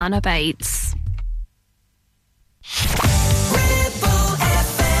Anna Bates.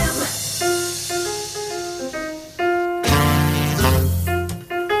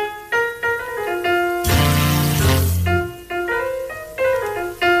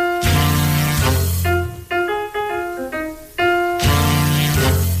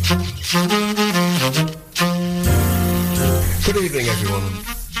 Good evening,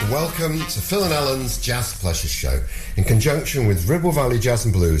 everyone. Welcome to Phil and Ellen's Jazz Pleasure Show, in conjunction with Ribble Valley Jazz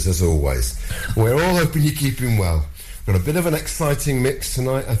and Blues, as always. We're all hoping you're keeping well. We've got a bit of an exciting mix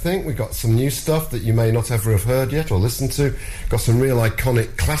tonight, I think. We've got some new stuff that you may not ever have heard yet or listened to. Got some real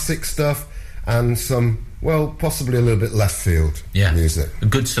iconic classic stuff and some, well, possibly a little bit left field music. A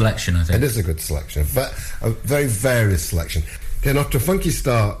good selection, I think. It is a good selection, but a very various selection. Getting off to a funky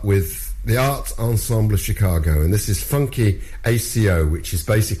start with the Art Ensemble of Chicago, and this is Funky ACO, which is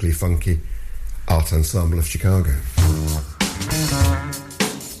basically Funky Art Ensemble of Chicago.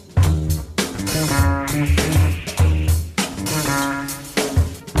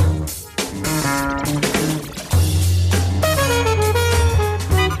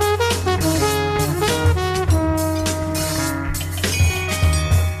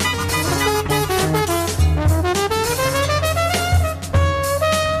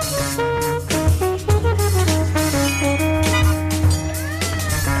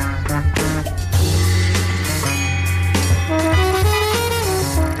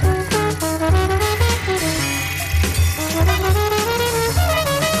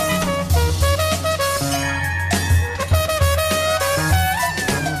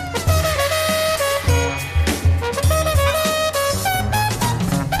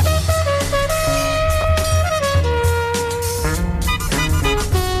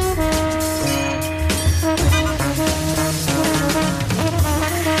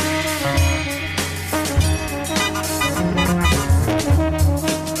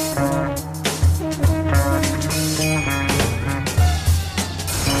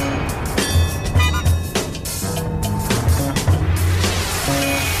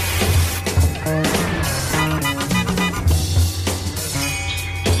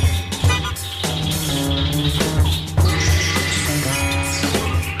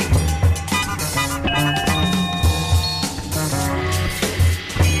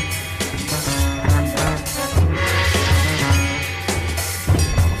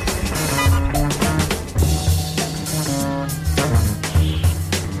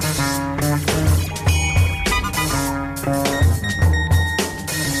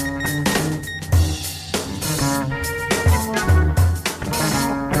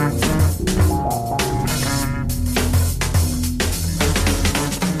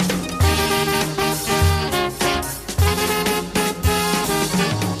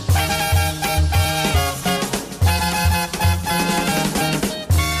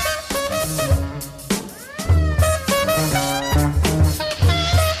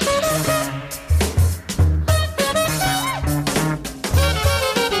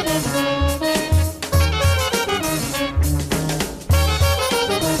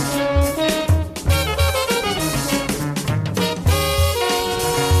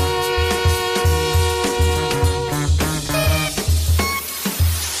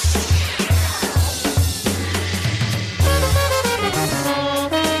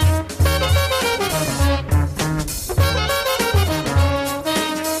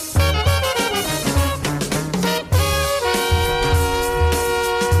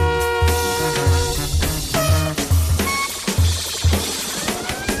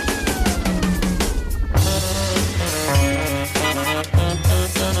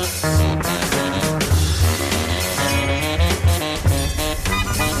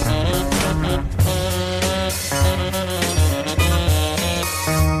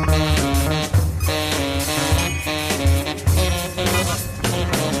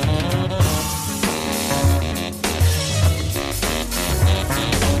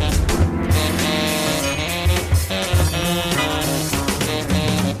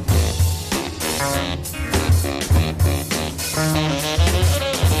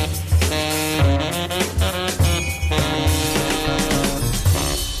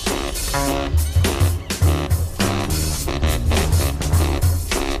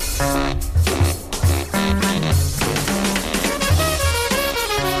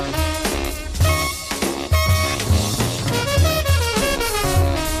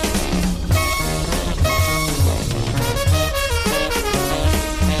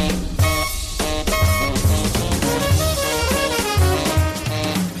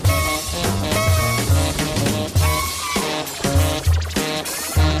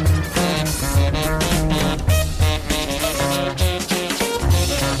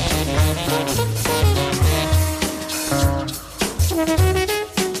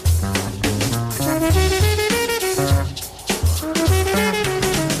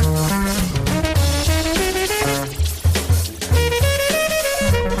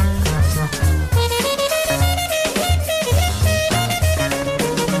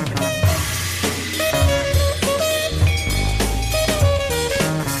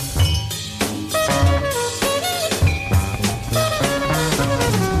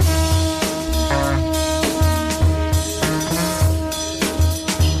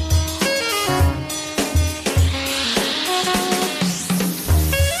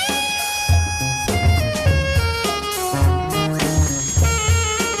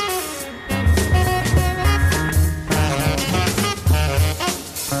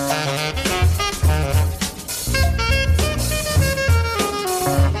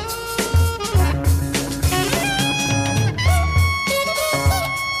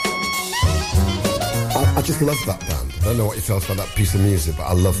 just love that band. I don't know what you felt about that piece of music, but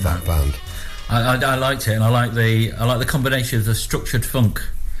I love that band. I liked it, and I like the combination of the structured funk,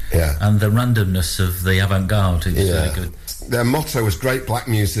 and the randomness of the avant-garde. It was really good. Their motto was "Great black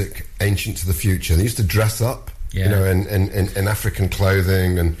music, ancient to the future." They used to dress up, you know, in African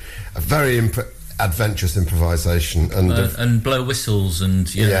clothing, and a very adventurous improvisation, and blow whistles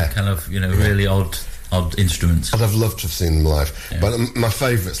and really odd instruments. I'd have loved to have seen them live, but my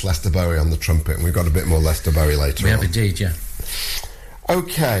favourite's Lester Bowie on the trumpet, and we've got a bit more Lester Bowie later. We have indeed, yeah.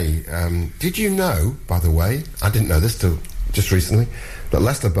 Okay, did you know, by the way, I didn't know this till just recently, that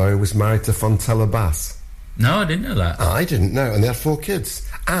Lester Bowie was married to Fontella Bass? No, I didn't know that. I didn't know, and they had 4 kids,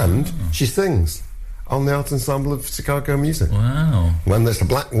 and she sings on the Art Ensemble of Chicago Music. Wow. When there's a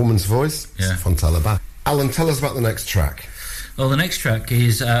black woman's voice, it's Fontella Bass. Alan, tell us about the next track. Well, the next track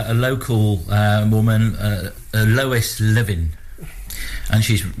is a local woman, Lois Levin, and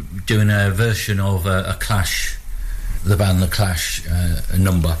she's doing a version of a Clash, the band The Clash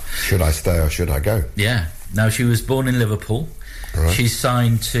number. Should I Stay or Should I Go? Yeah. Now, she was born in Liverpool. Right. She's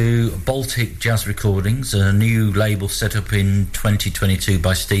signed to Baltic Jazz Recordings, a new label set up in 2022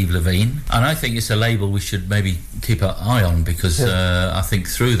 by Steve Levine. And I think it's a label we should maybe keep an eye on, because I think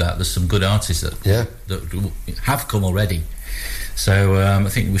through that there's some good artists that have come already. So I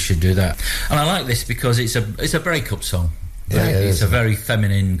think we should do that. And I like this because it's a breakup song. Yeah, it's a very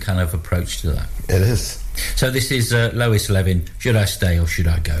feminine kind of approach to that. It is. So this is Lois Levin, Should I Stay or Should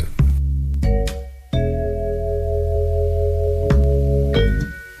I Go?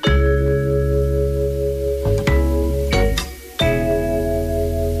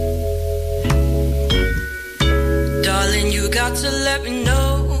 Darling, you got to let me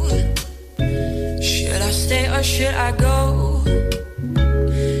know, should I stay or should I go?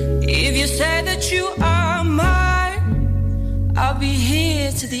 If you say that you are mine, I'll be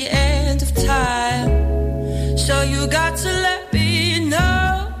here to the end of time. So you got to let me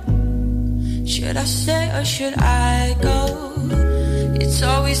know, should I stay or should I go? It's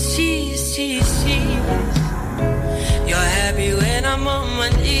always tease. You're happy when I'm on my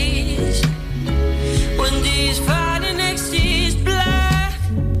knees, when these Friday next is black.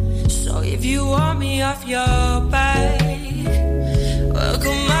 So if you want me off your back, well,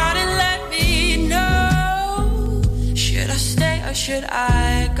 come on and let me know, should I stay or should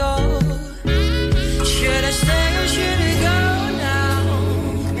I go? Should I stay or should I go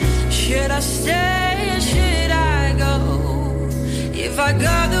now? Should I stay or should I go? If I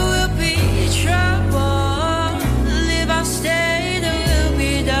go, there will be trouble. If I stay, there will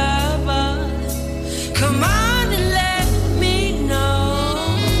be double. Come on and let me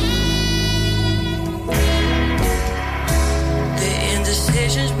know. The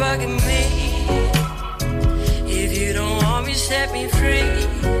indecision's bugging me. If you don't want me, set me free.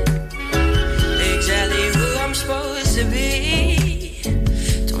 Exactly who I'm supposed to be.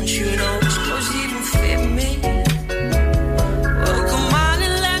 Don't you know it's supposed to even fit me? Well, come on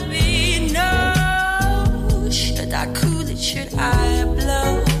and let me know. Should I cool it? Should I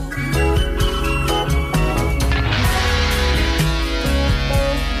blow?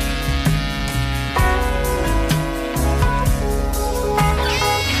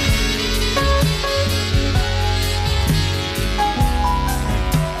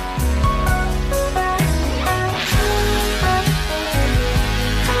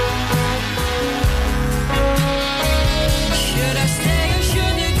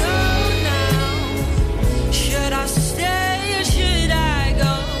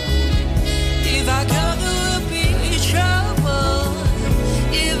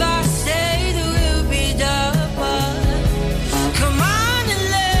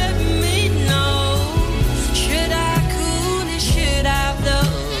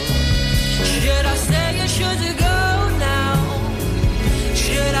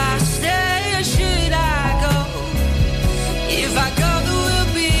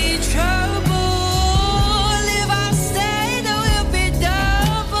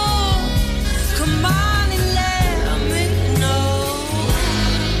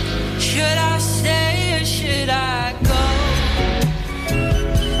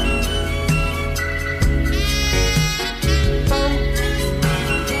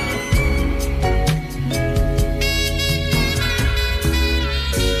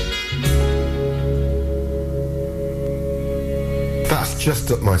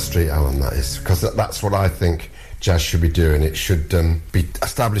 Just up my street, Alan, that is, because that's what I think jazz should be doing. It should be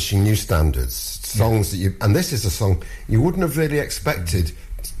establishing new standards, songs that you... And this is a song you wouldn't have really expected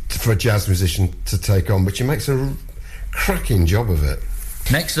for a jazz musician to take on, but she makes a cracking job of it.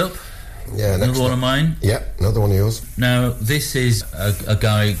 Next up, another one of mine. Yeah, another one of yours. Now, this is a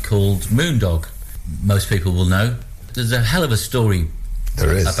guy called Moondog. most people will know. There's a hell of a story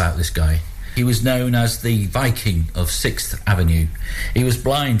about this guy. He was known as the Viking of 6th Avenue. He was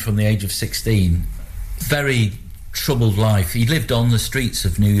blind from the age of 16. Very troubled life. He lived on the streets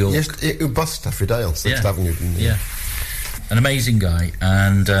of New York. Yes, he bussed every day on 6th Avenue, didn't he? Yeah. An amazing guy.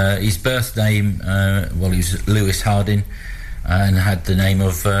 And his birth name, he was Lewis Harding, and had the name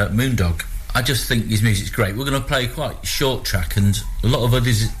of Moondog. I just think his music's great. We're going to play quite a short track, and a lot of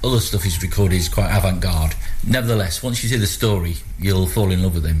other stuff he's recorded is quite avant-garde. Nevertheless, once you see the story, you'll fall in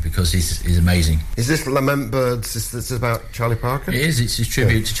love with him because he's amazing. Is this Lament Birds? Is this about Charlie Parker? It is. It's his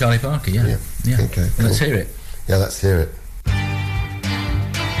tribute to Charlie Parker, yeah. Okay, cool. Let's hear it. Yeah, let's hear it.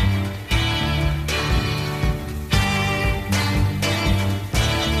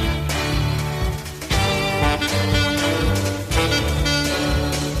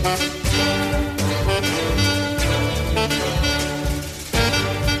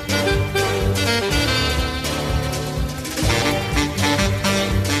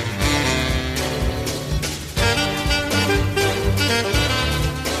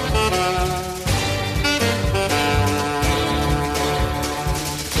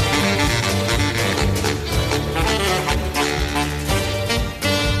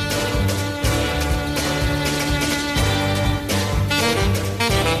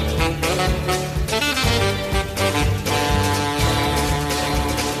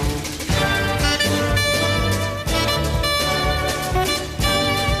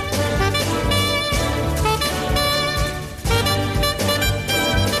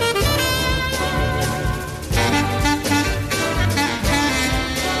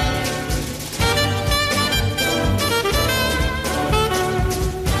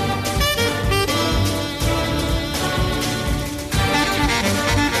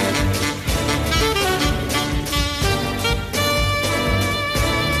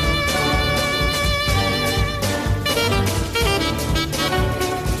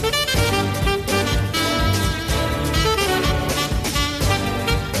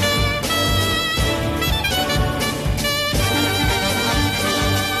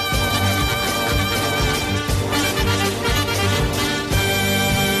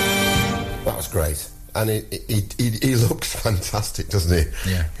 Great, and he looks fantastic, doesn't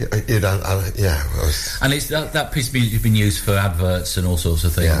he? Yeah, And it's that piece of music has been used for adverts and all sorts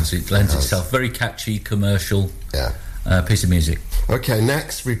of things. It lends itself, very catchy, commercial. Piece of music. Okay,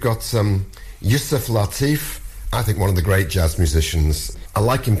 next we've got Yusuf Lateef. I think one of the great jazz musicians. I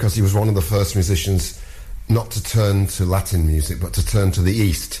like him because he was one of the first musicians not to turn to Latin music, but to turn to the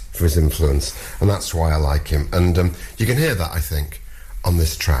East for his influence, and that's why I like him. And you can hear that, I think, on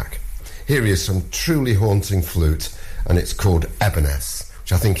this track. Here he is, some truly haunting flute, and it's called Ebenes,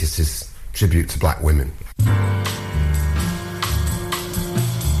 which I think is his tribute to black women.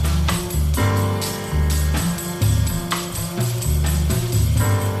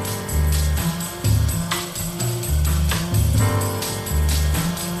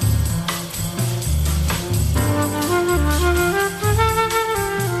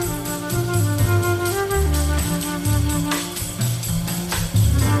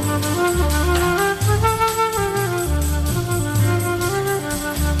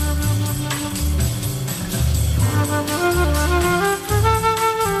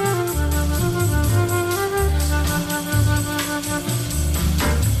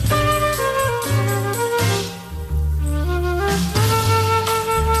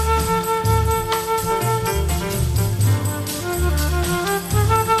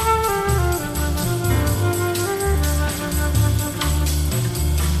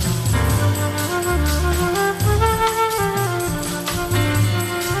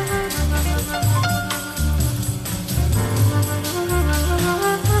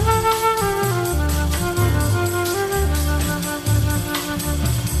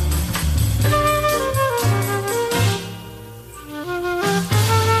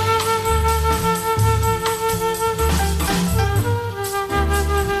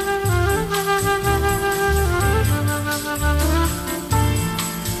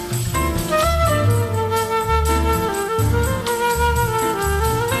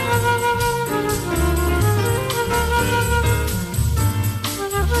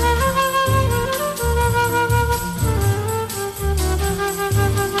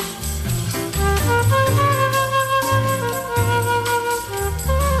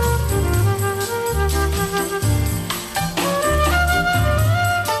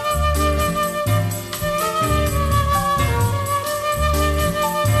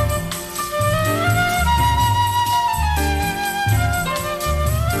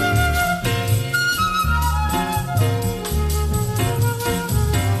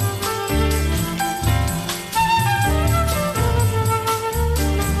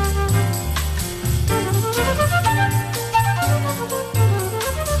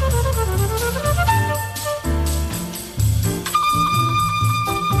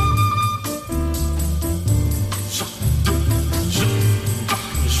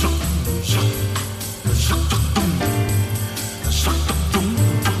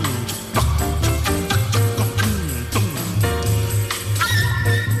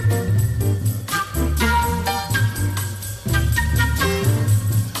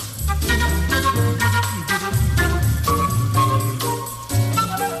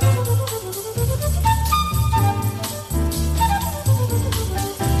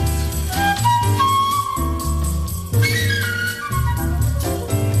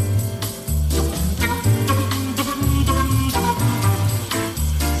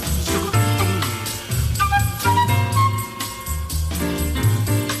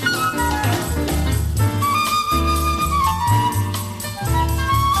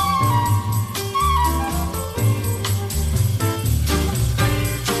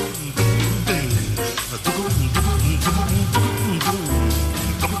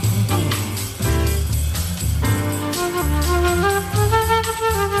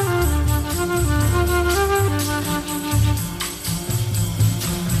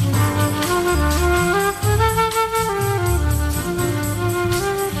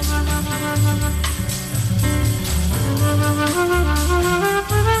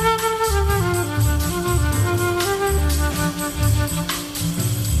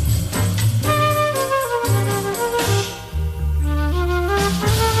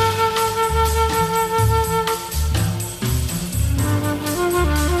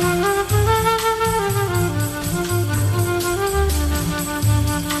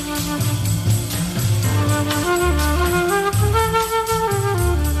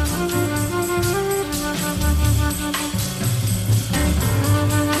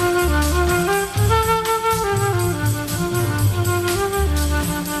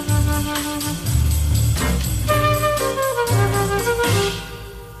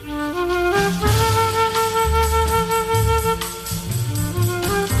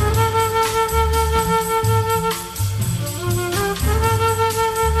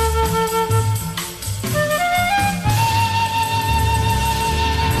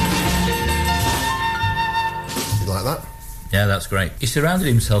 Yeah, that's great. He surrounded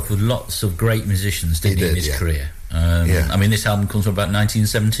himself with lots of great musicians, didn't he, in his career? I mean, this album comes from about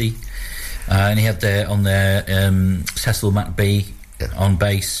 1970, and he had on there Cecil McBee on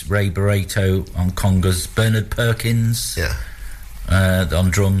bass, Ray Barreto on congas, Bernard Perkins on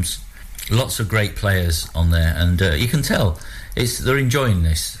drums. Lots of great players on there, and you can tell they're enjoying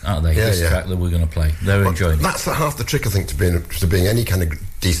this, aren't they? This track that we're going to play, they're enjoying it. That's half the trick, I think, to being any kind of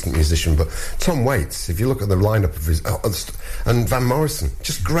decent musician. But Tom Waits, if you look at the lineup of his and Van Morrison,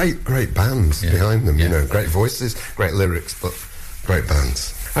 just great bands behind them. You know, great voices, great lyrics, but great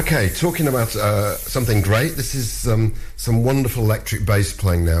bands. Okay, talking about something great, this is some wonderful electric bass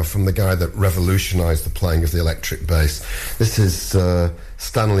playing now from the guy that revolutionised the playing of the electric bass. This is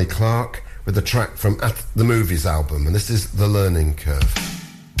Stanley Clarke with a track from At the Movies album, and this is The Learning Curve.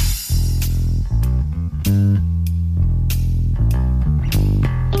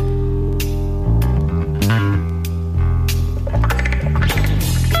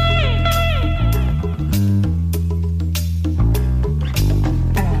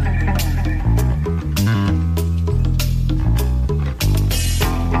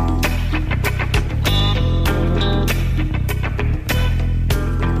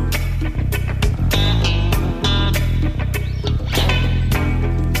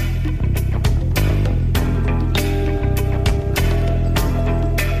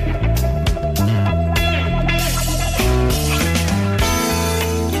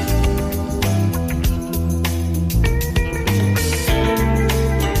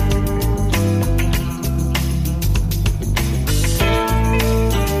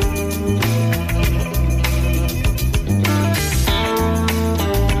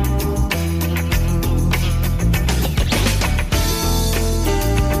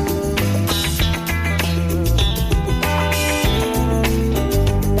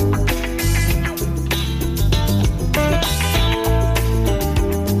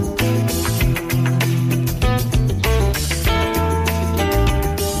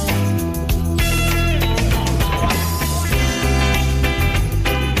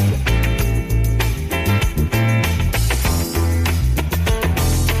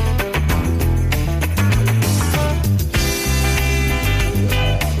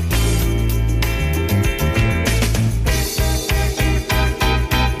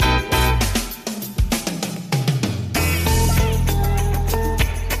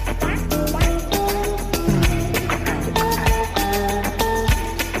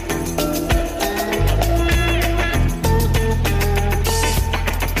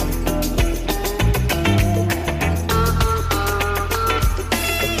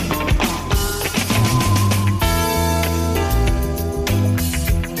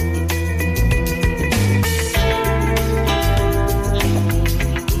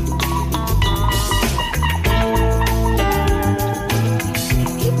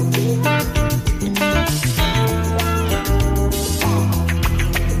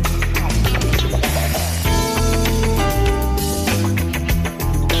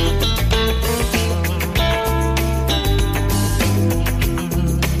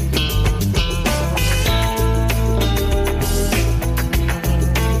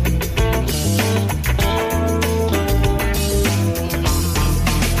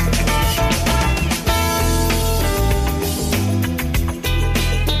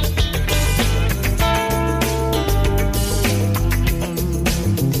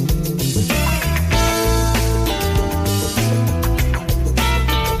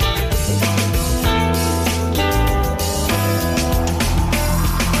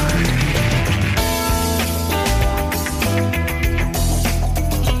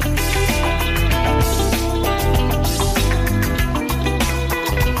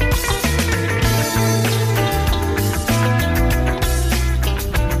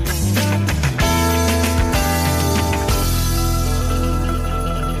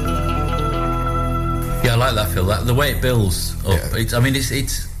 like that, Phil. The way it builds up. Yeah. It's again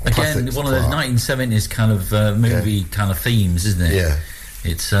classics, one of those 1970s kind of movie kind of themes, isn't it? Yeah.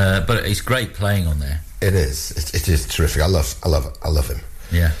 It's but it's great playing on there. It is. It is terrific. I love him.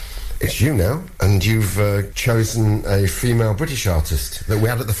 Yeah. It's you now, and you've chosen a female British artist that we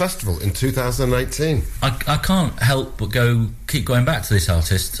had at the festival in 2018. I can't help but keep going back to this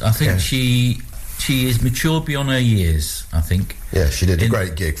artist. I think she is mature beyond her years, I think. Yeah, she did a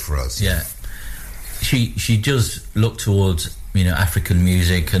great gig for us. Yeah. She does look towards, African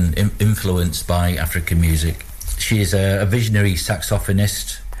music and influenced by African music. She is a visionary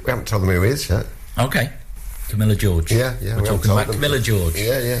saxophonist. We haven't told them who he is yet. Okay. Camilla George. Yeah. We're talking about Camilla George.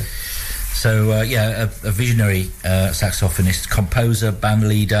 Yeah. So, a visionary saxophonist, composer, band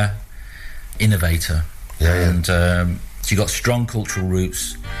leader, innovator. Yeah. And She's got strong cultural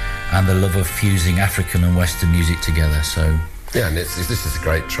roots and the love of fusing African and Western music together. So yeah, and this is a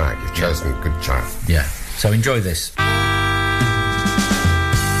great track. You've chosen a good track. Yeah. So enjoy this.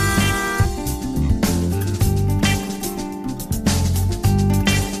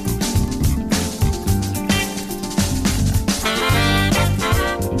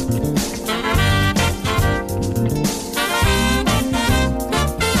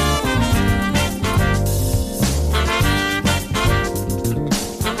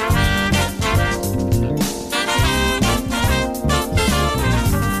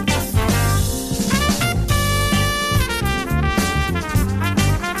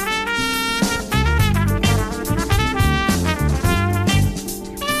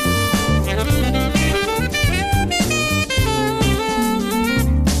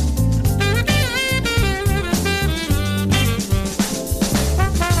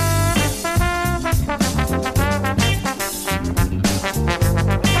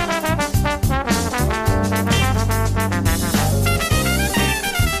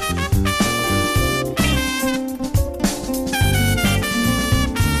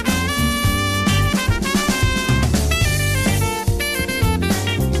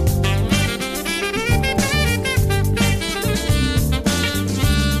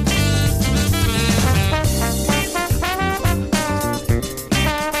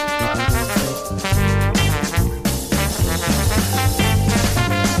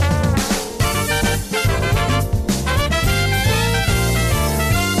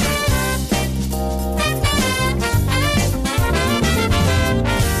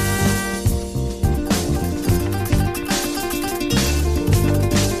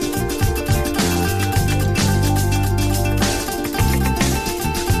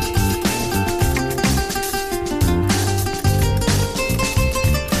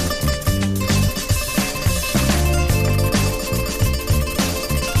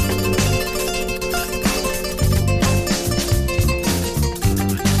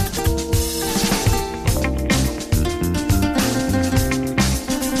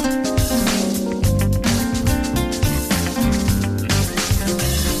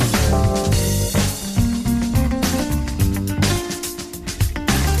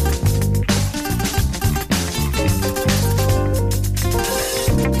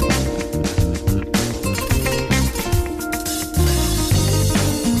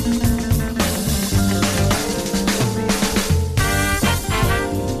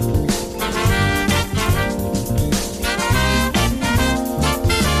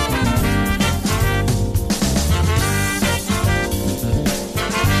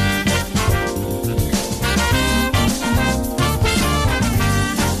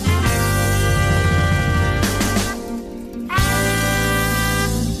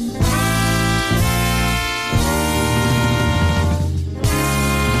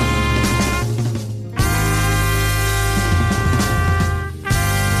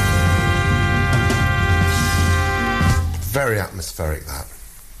 Very atmospheric, that,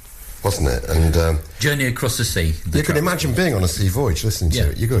 wasn't it? And Journey Across the Sea. You could imagine being on a sea voyage listening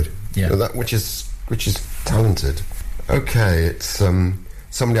to it. You could. Yeah. That which is talented. Okay, it's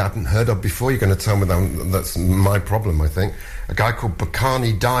somebody I hadn't heard of before. You're going to tell me that's my problem, I think. A guy called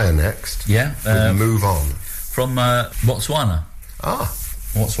Bakani Dyer next. Yeah. Move On. From Botswana.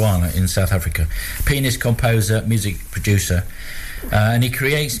 Botswana in South Africa. Pianist, composer, music producer. And he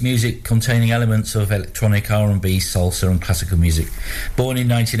creates music containing elements of electronic, R&B, salsa and classical music. Born in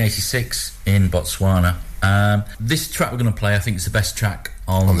 1986 in Botswana. This track we're going to play, I think, is the best track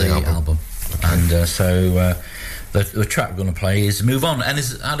on the album. Okay. And the track we're going to play is Move On. And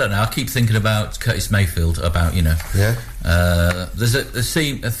I don't know, I keep thinking about Curtis Mayfield, about, there's a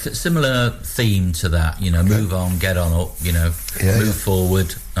similar theme to that, move on, get on up, move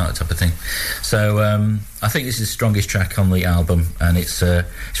forward, that type of thing. So I think this is the strongest track on the album, and it's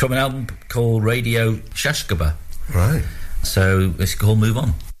from an album called Radio Shashkaba. Right. So it's called Move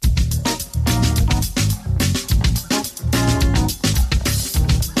On.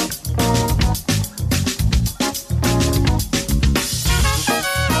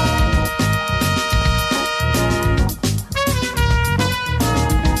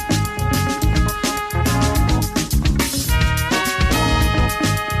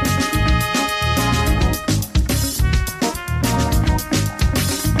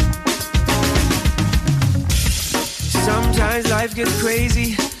 Life gets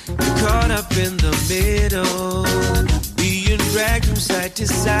crazy, we're caught up in the middle, being dragged from side to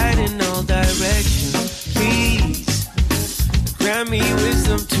side in all directions. Please grant me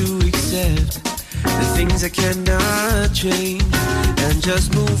wisdom to accept the things I cannot change and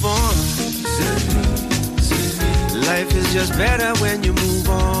just move on. Life is just better when you move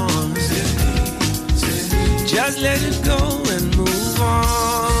on. Just let it go and move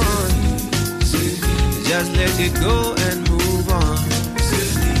on. Just let it go and move on.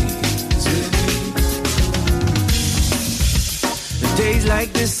 Days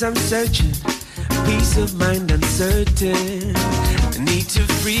like this I'm searching, peace of mind uncertain. I need to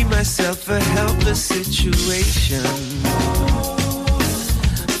free myself a helpless situation.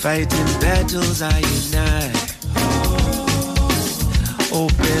 Fighting battles I and I.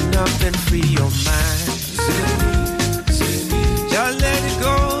 Open up and free your mind. Just let it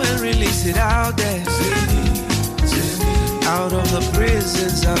go and release it out there. Out of the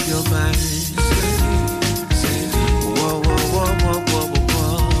prisons of your mind. Whoa, whoa, whoa, whoa, whoa,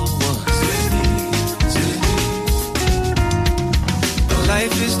 whoa, whoa.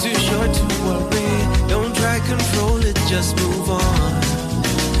 Life is too short to worry. Don't try control it, just move on.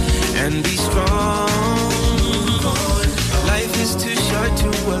 And be strong. Life is too short to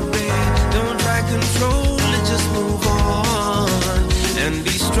worry. Don't try control it, just move on. And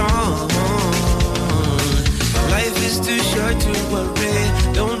be strong. Life is too short to worry.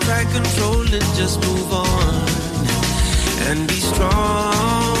 Don't try control it, just move on. And be strong.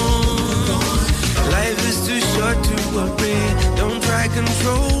 Life is too short to worry. Don't try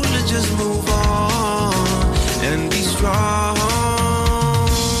control it, just move on. And be strong.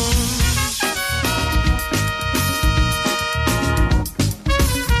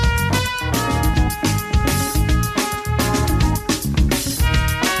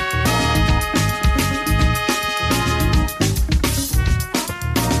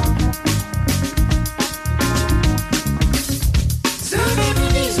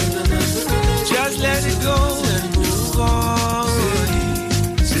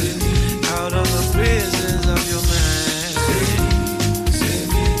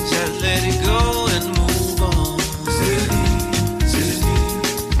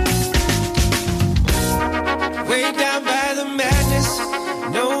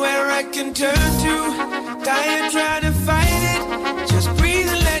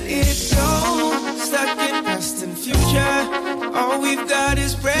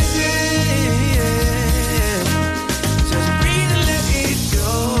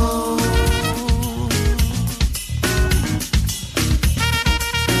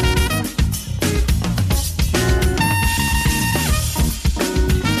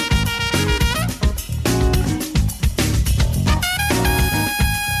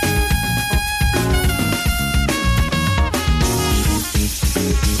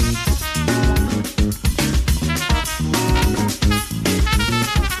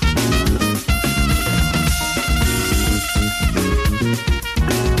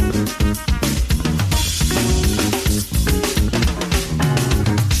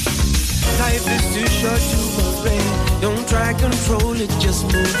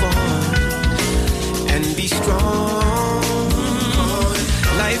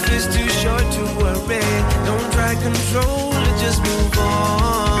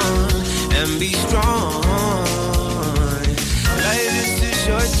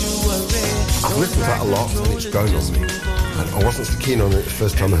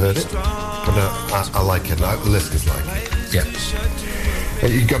 First time I heard it, but I like it now. The listeners like it. Yeah.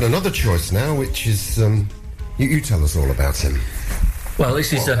 You've got another choice now, which is you tell us all about him. Well,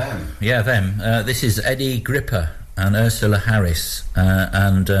 this is them. This is Eddie Gripper and Ursula Harris,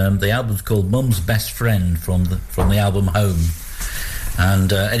 and the album's called Mum's Best Friend from the album Home.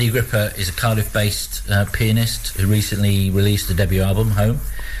 And Eddie Gripper is a Cardiff-based pianist who recently released a debut album, Home.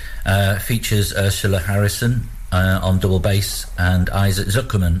 Features Ursula Harrison on double bass and Isaac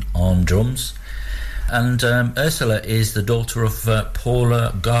Zuckerman on drums. And Ursula is the daughter of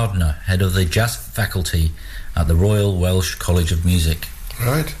Paula Gardner, head of the jazz faculty at the Royal Welsh College of Music.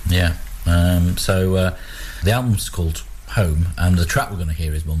 Right. Yeah. So the album's called Home, and the track we're going to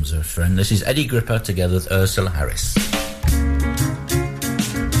hear is Mum's Best Friend. This is Eddie Gripper together with Ursula Harris.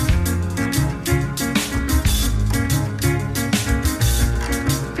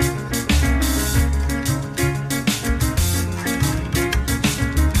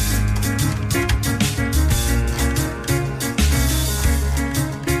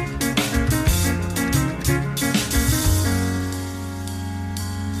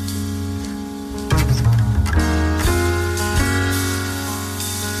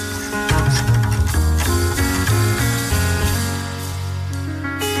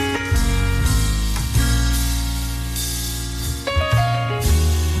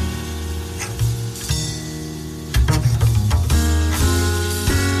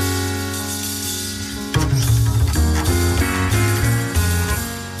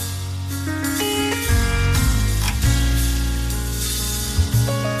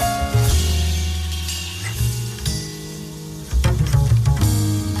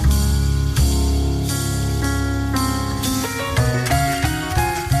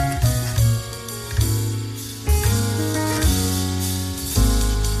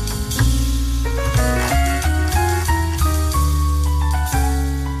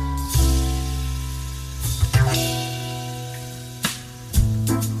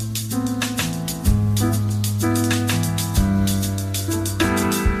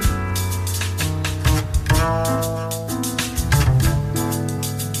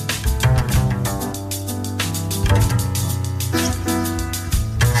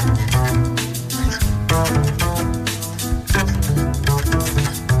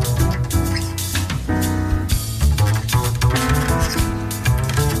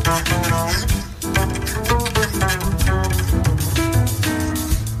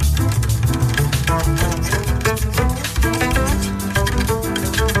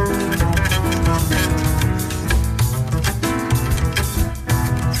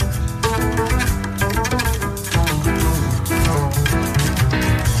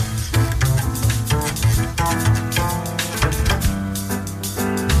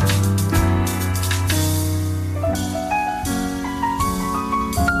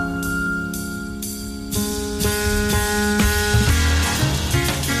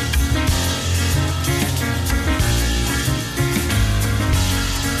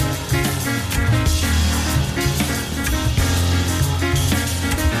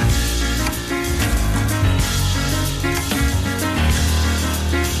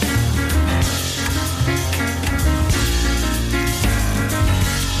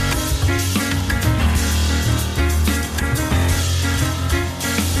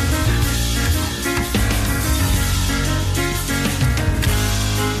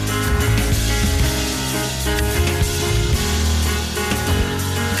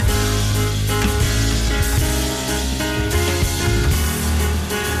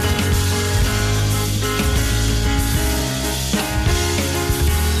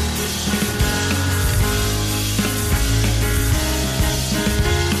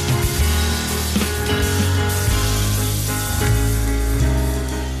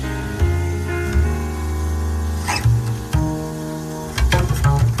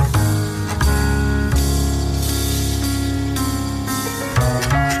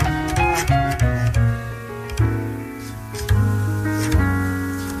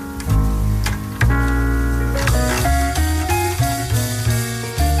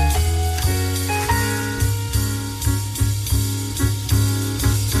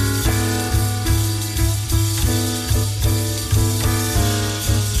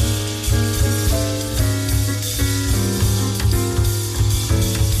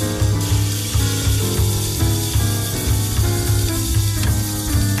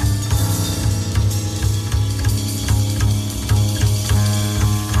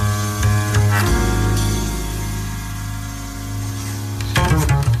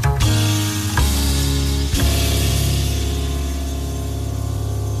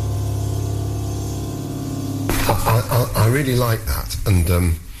 really like that,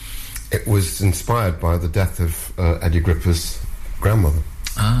 and it was inspired by the death of Eddie Gripper's grandmother.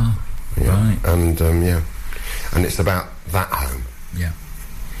 Oh, right. And and it's about that home. Yeah.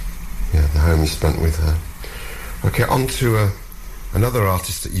 Yeah, the home he spent with her. Okay, on to another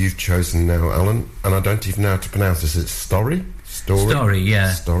artist that you've chosen now, Alan, and I don't even know how to pronounce this. It's Story,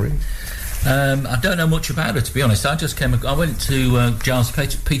 yeah. Story. I don't know much about her, to be honest. I went to Giles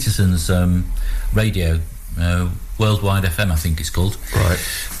Peterson's radio, Worldwide FM, I think it's called. Right.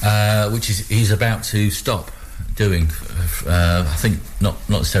 Which he's about to stop doing. I think not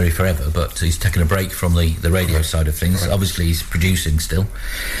necessarily forever, but he's taken a break from the radio side of things. Right. Obviously, he's producing still.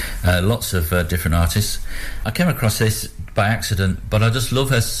 Lots of different artists. I came across this by accident, but I just love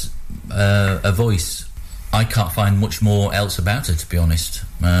her voice. I can't find much more else about her, to be honest.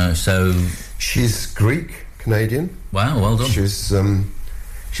 So she's Greek Canadian. Wow, well done. She's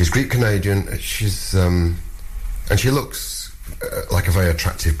Greek Canadian. She's and she looks like a very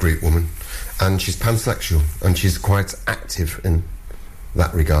attractive Greek woman, and she's pansexual, and she's quite active in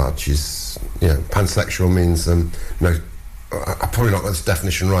that regard. She's pansexual means no. I probably not got this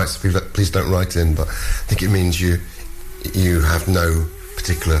definition right, so please don't write in. But I think it means you have no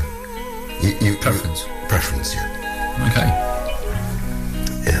particular preference, yeah. Okay.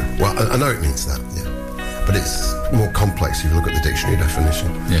 Yeah. Well, I know it means that, yeah. But it's more complex if you look at the dictionary definition.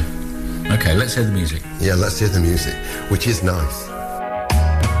 Yeah. Okay, let's hear the music. Yeah, let's hear the music, which is nice.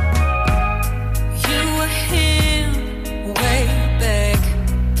 You were him way back,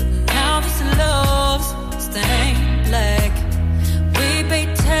 but now this love's stained black. We pay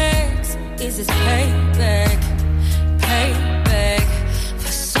tax, is this payback? Payback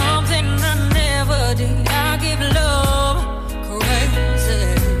for something I never did. I give love crazy,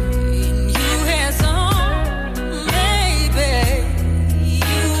 and you had some, maybe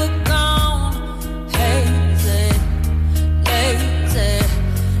you were gone, hazy, lazy,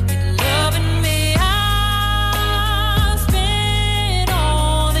 in loving me. I spent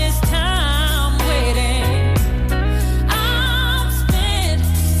all this time waiting. I've spent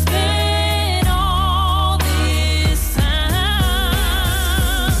all this time.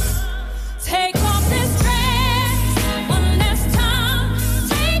 Take off this dress one last time.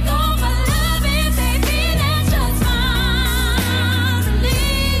 Take off my loving, baby, that's just fine.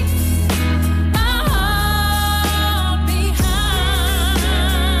 Leave my heart behind.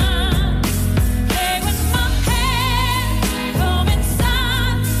 Play with my head, come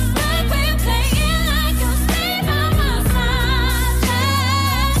inside. Like we're playing, like you'll stay by my side.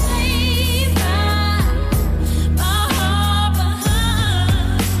 Just leave my heart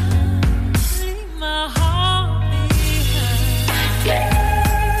behind. Leave my heart behind.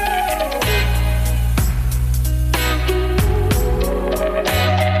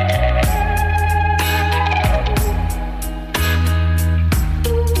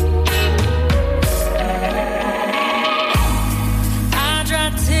 I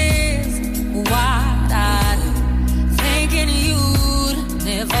dried tears wide-eyed, thinking you'd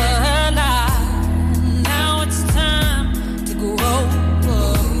never lie. Now it's time to grow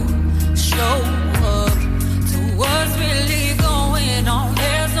up, show up to what's really going on.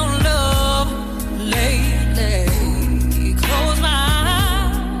 There's no love lately. Close my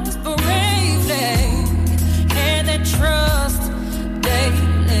eyes bravely, had that trust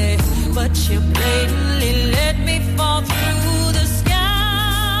daily, but you blatantly let me fall through the sky.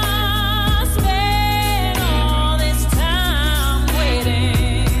 Spent all this time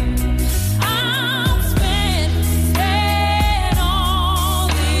waiting. I've spent all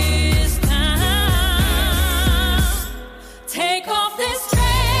this time. Take off this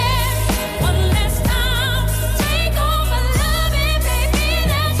dress one last time. Take off my loving, baby,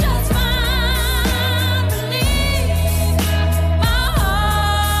 that's just fine. Leave my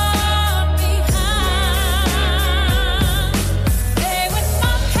heart behind. Play with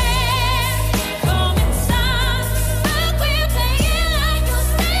my head, come inside. Like we're playing, like you'll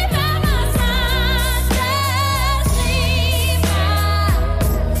stay by my side. Just leave my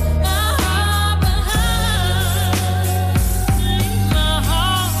heart behind. Leave my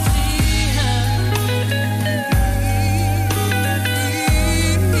heart behind.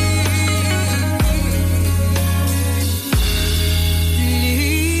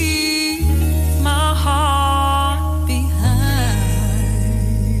 Leave my heart behind.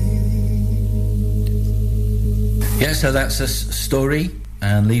 Yeah, so that's a Story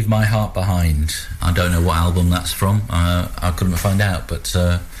and Leave My Heart Behind. I don't know what album that's from. I couldn't find out, but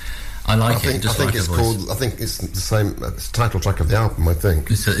I like it. I Just think like it's her voice. called. I think it's the same. It's the title track of the album. I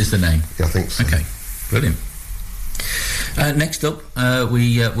think. It's the name. Yeah, I think so. Okay, brilliant. Next up,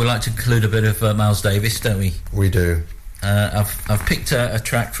 we like to include a bit of Miles Davis, don't we? We do. I've picked a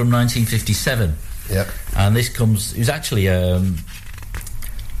track from 1957. Yep. And this comes. It was actually it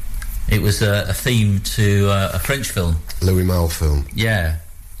was a theme to a French film. Louis Malle film. Yeah.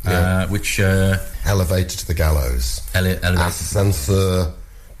 Which Elevated to the gallows. Ascenseur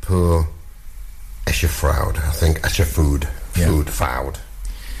pour échafaud. I think échafaud. Food.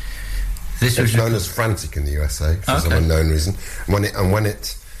 This was known as Frantic in the USA for some unknown reason. When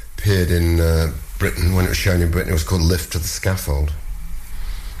it appeared in Britain, when it was shown in Britain, it was called Lift to the Scaffold.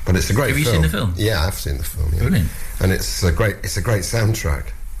 But it's a great film. Have you seen the film? Yeah, I've seen the film. Yeah. Brilliant. And it's a great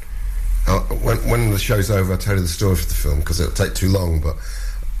soundtrack. When the show's over, I'll tell you the story of the film because it'll take too long. But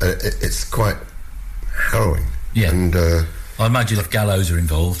it's quite harrowing. Yeah. And I imagine if gallows are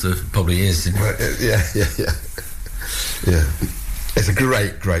involved, there probably is. Yeah. It's a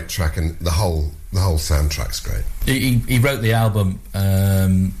great track, and the whole soundtrack's great. He wrote the album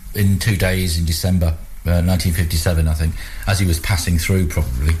in 2 days in December 1957, I think, as he was passing through,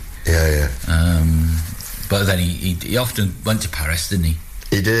 probably. Yeah. But then he often went to Paris, didn't he?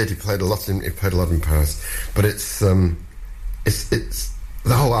 He did. He played a lot in Paris. But it's the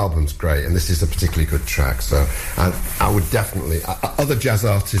whole album's great, and this is a particularly good track. So I would definitely. Other jazz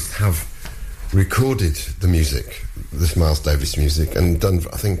artists have recorded the music, this Miles Davis music, and done.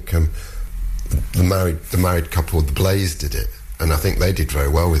 I think the married couple, the Blaze, did it, and I think they did very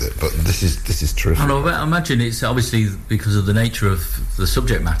well with it. But this is terrific. And I imagine it's obviously because of the nature of the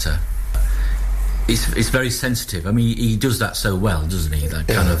subject matter. It's very sensitive. I mean, he does that so well, doesn't he? That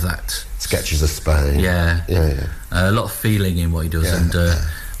kind of that sketches of Spain. Yeah. A lot of feeling in what he does, and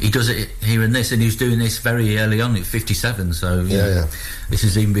he does it here and this, and he was doing this very early on at 57. So this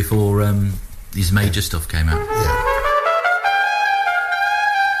is even before his major stuff came out. Yeah.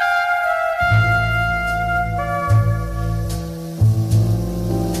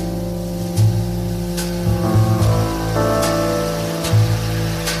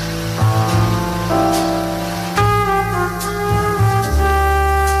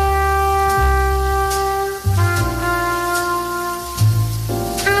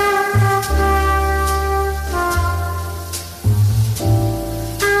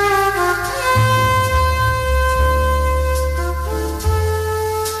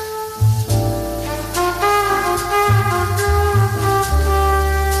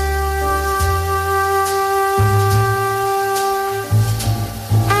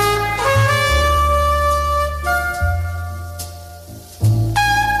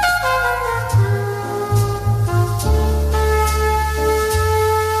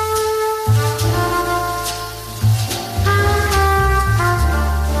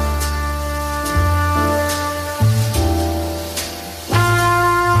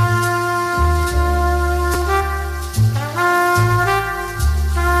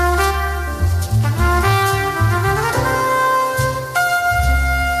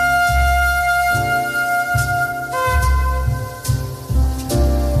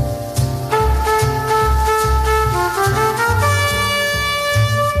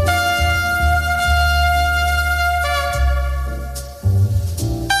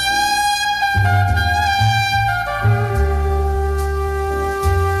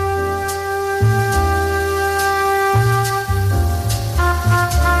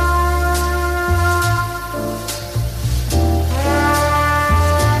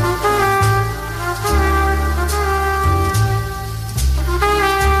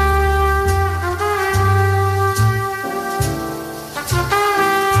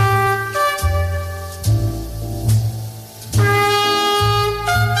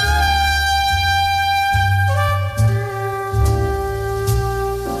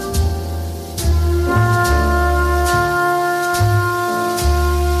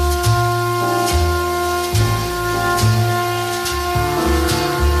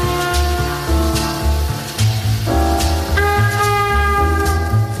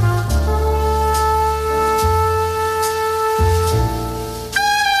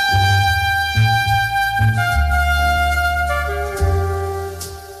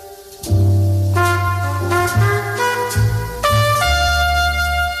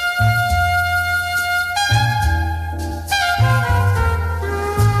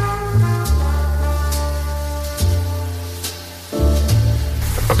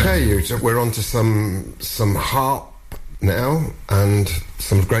 We're on to some harp now and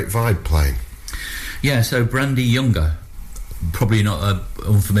some great vibe playing. Yeah, so Brandy Younger, probably not an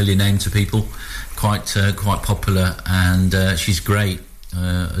unfamiliar name to people, quite popular, and she's great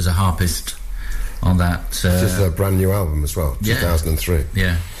as a harpist on that. This is a brand new album as well, 2003.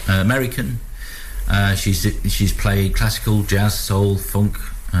 Yeah, American. She's played classical, jazz, soul, funk,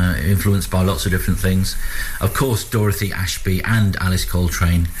 influenced by lots of different things. Of course, Dorothy Ashby and Alice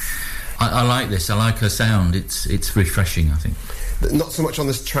Coltrane. I like this. I like her sound. It's refreshing, I think. Not so much on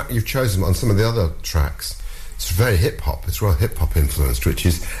this track you've chosen, but on some of the other tracks. It's very hip-hop. It's real hip-hop influenced, which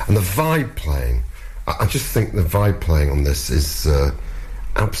is... And the vibe playing. I just think the vibe playing on this is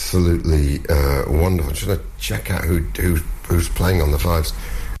absolutely wonderful. Should I check out who's playing on the vibes?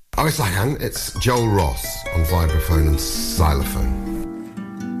 Oh, yes, I can. It's Joel Ross on vibraphone and xylophone.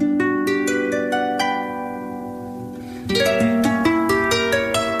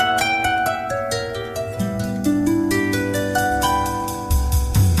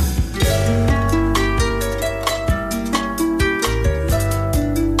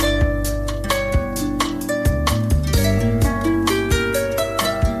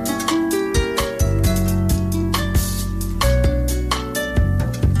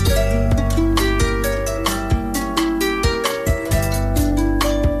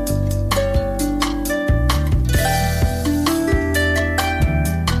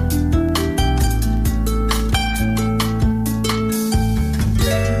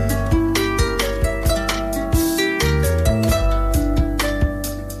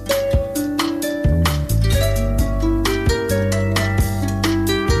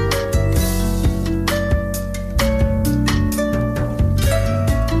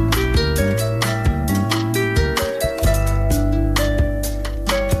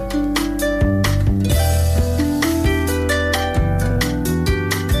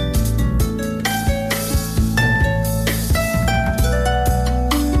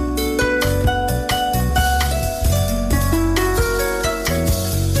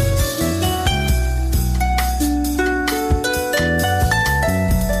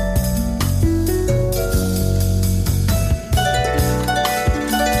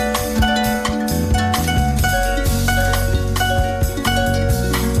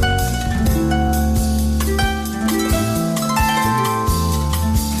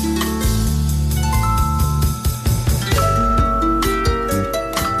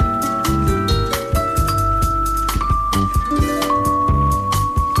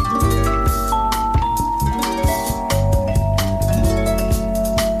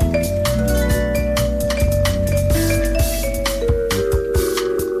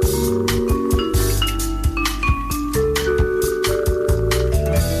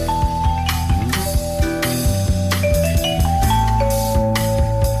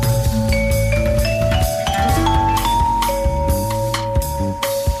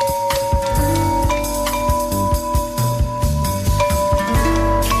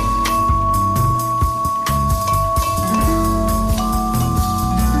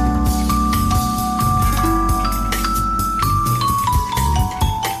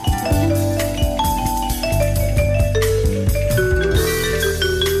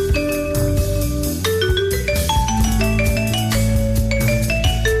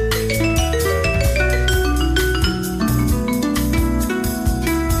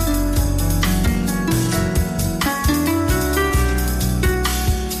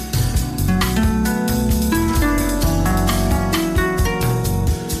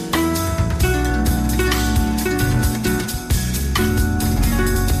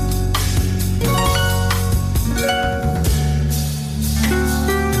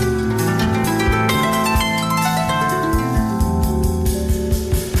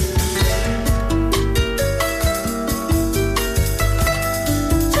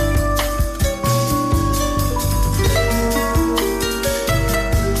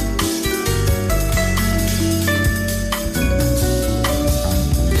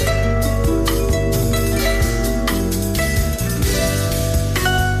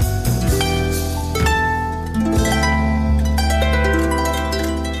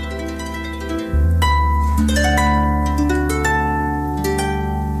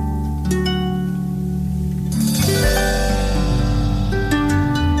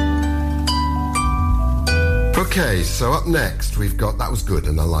 Okay, so up next we've got, that was good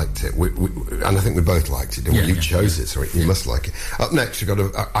and I liked it, and I think we both liked it, didn't we? You chose it, so you must like it. Up next you've got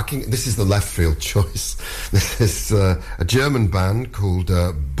this is the left field choice. This is a German band called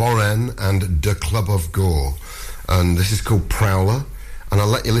Boren and Der Club of Gore, and this is called Prowler, and I'll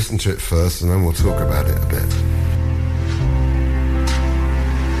let you listen to it first and then we'll talk about it a bit.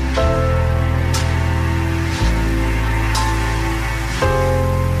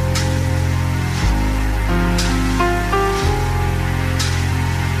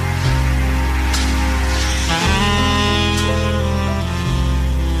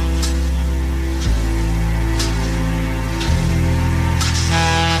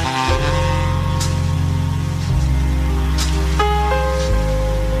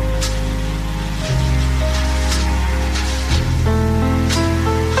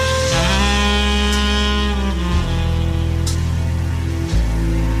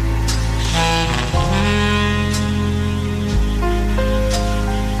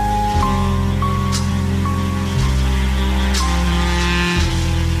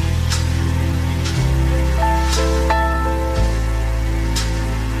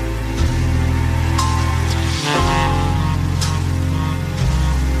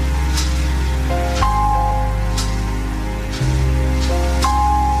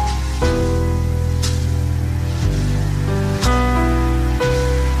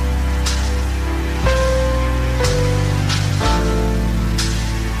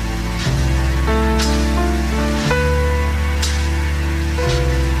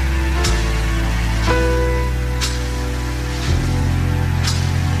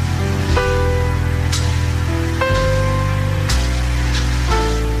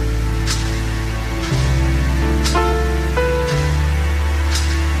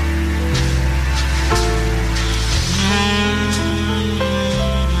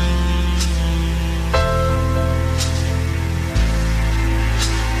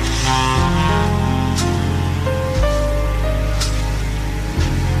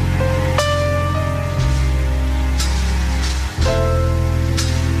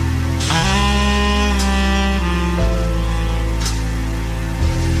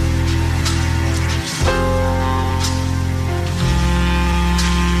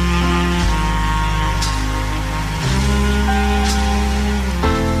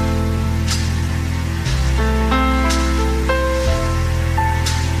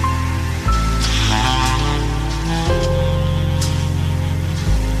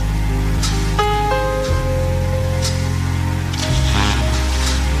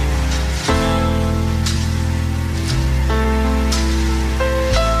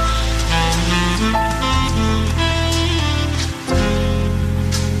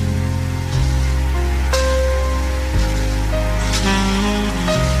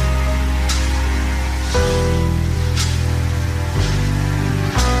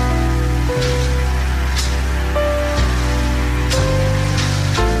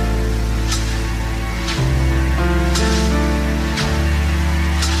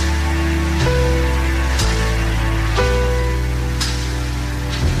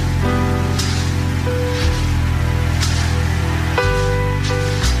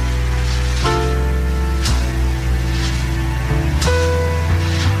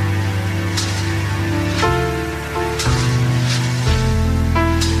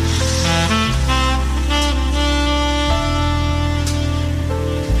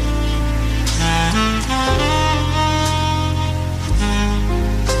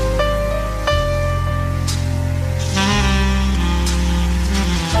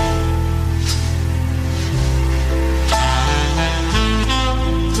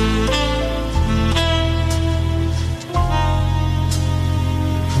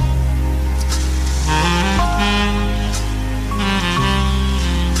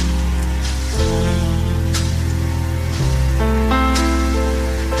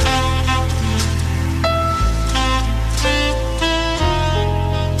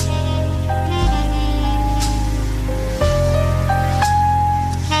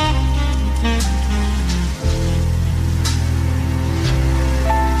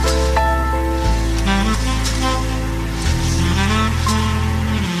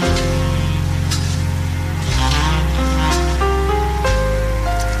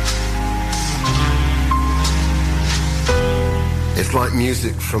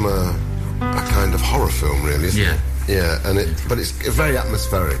 music from a kind of horror film, really, isn't it? Yeah, but it's very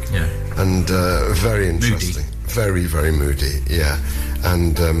atmospheric and very interesting. Moody. Very, very moody, yeah.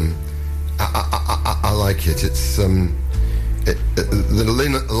 And I like it. It's the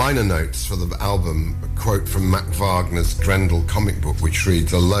liner notes for the album quote from Mac Wagner's Grendel comic book, which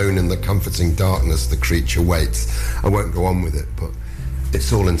reads, "Alone in the comforting darkness the creature waits." I won't go on with it, but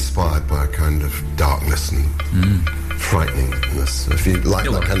it's all inspired by a kind of darkness and frighteningness. If you like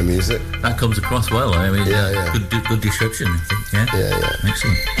that kind of music, that comes across well. I mean, good description, I think. Yeah,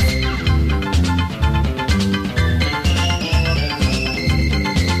 excellent.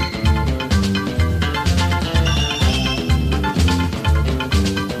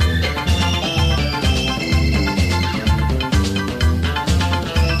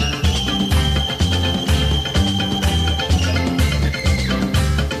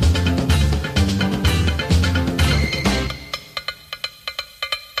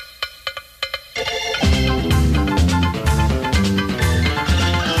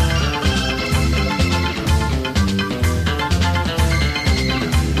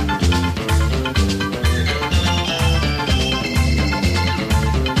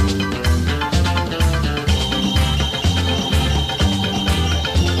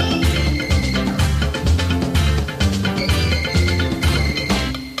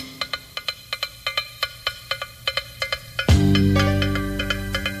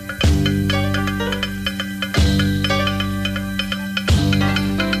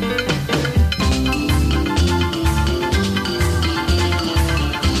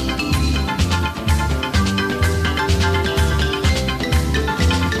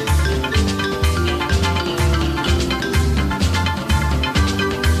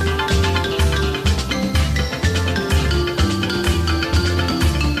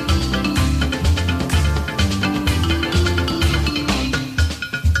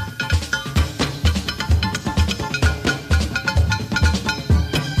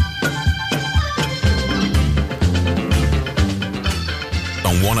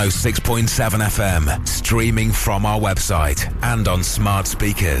 On 106.7 FM, streaming from our website and on smart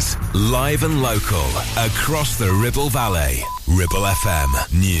speakers, live and local, across the Ribble Valley. Ribble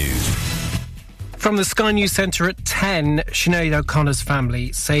FM News. From the Sky News Centre at 10, Sinead O'Connor's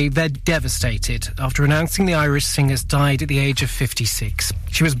family say they're devastated after announcing the Irish singer's died at the age of 56.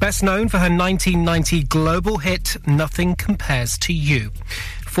 She was best known for her 1990 global hit, Nothing Compares to You.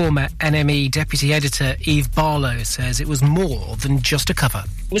 Former NME Deputy Editor Eve Barlow says it was more than just a cover.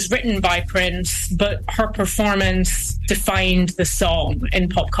 It was written by Prince, but her performance defined the song in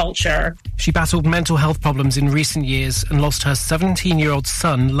pop culture. She battled mental health problems in recent years and lost her 17-year-old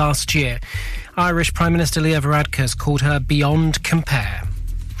son last year. Irish Prime Minister Leo Varadkar called her beyond compare.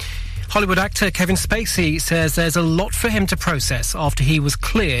 Hollywood actor Kevin Spacey says there's a lot for him to process after he was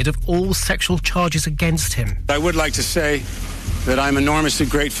cleared of all sexual charges against him. I would like to say that I'm enormously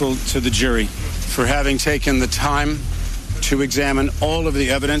grateful to the jury for having taken the time to examine all of the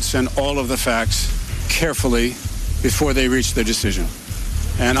evidence and all of the facts carefully before they reach their decision.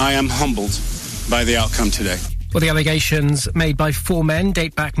 And I am humbled by the outcome today. Well, the allegations made by four men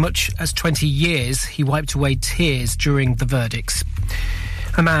date back much as 20 years. He wiped away tears during the verdicts.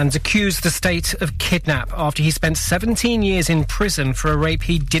 A man's accused the state of kidnap after he spent 17 years in prison for a rape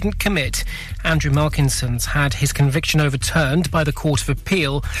he didn't commit. Andrew Malkinson's had his conviction overturned by the Court of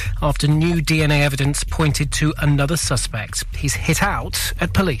Appeal after new DNA evidence pointed to another suspect. He's hit out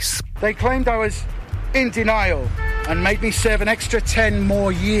at police. They claimed I was in denial and made me serve an extra 10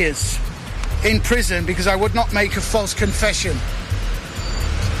 more years in prison because I would not make a false confession.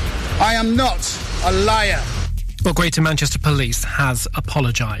 I am not a liar. Well, Greater Manchester Police has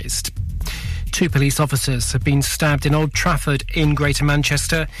apologised. 2 police officers have been stabbed in Old Trafford in Greater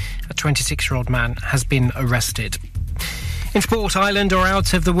Manchester. A 26-year-old man has been arrested. In sport, Ireland are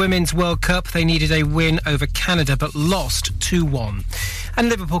out of the Women's World Cup. They needed a win over Canada but lost 2-1. And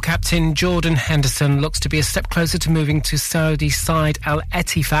Liverpool captain Jordan Henderson looks to be a step closer to moving to Saudi side Al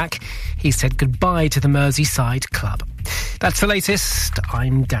Ettifaq. He said goodbye to the Merseyside club. That's the latest.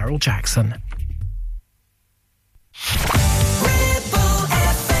 I'm Daryl Jackson.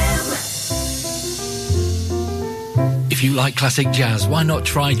 If you like classic jazz, why not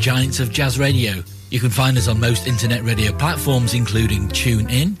try Giants of Jazz Radio? You can find us on most internet radio platforms including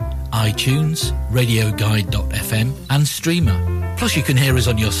TuneIn, iTunes, RadioGuide.fm and Streamer. Plus you can hear us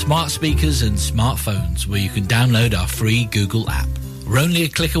on your smart speakers and smartphones where you can download our free Google app. We're only a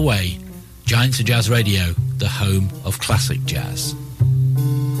click away. Giants of Jazz Radio, the home of classic jazz.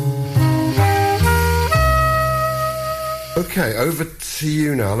 Okay, over to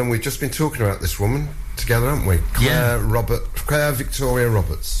you now, and we've just been talking about this woman, together, haven't we? Claire Victoria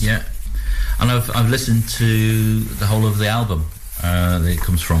Roberts. Yeah. And I've listened to the whole of the album that it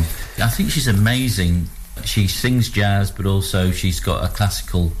comes from. I think she's amazing. She sings jazz, but also she's got a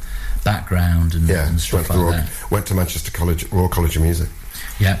classical background and stuff like that. Went to Manchester Royal College of Music.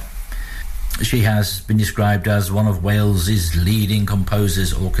 Yeah. She has been described as one of Wales's leading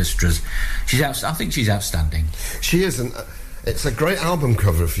composers, orchestras. I think she's outstanding. She is, and it's a great album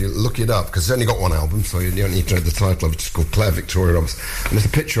cover if you look it up, because it's only got one album, so you don't need to know the title of it. It's called Claire Victoria Roberts, and there's a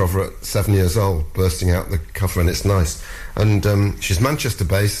picture of her at 7 years old bursting out the cover, and it's nice. And she's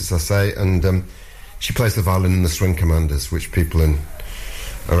Manchester-based, as I say, and she plays the violin in the Swing Commanders, which people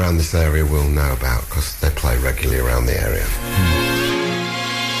around this area will know about, because they play regularly around the area.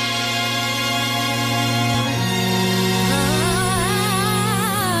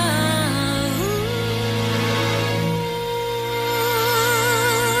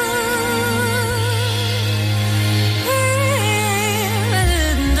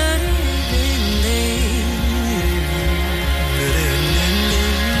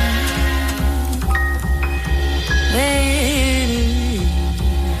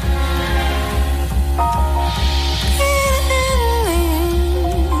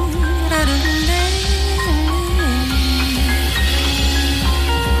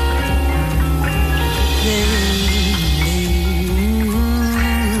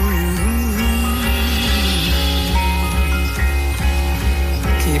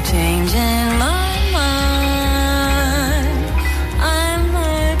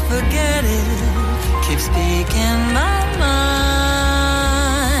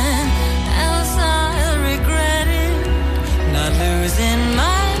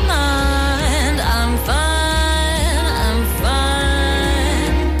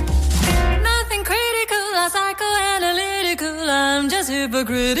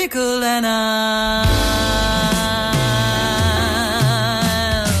 Hypocritical and I'm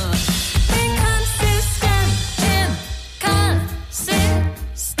inconsistent,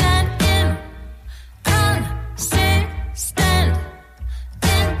 inconsistent, inconsistent,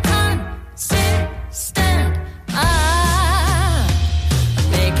 inconsistent. I'm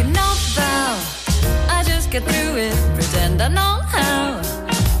making no vow, I just get through it, pretend I know how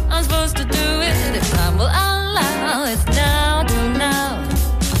I'm supposed to do it if time will allow. It's now to now.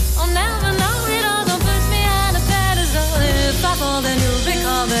 Then you'll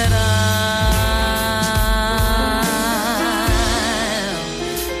recall that I'm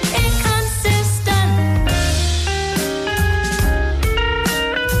inconsistent.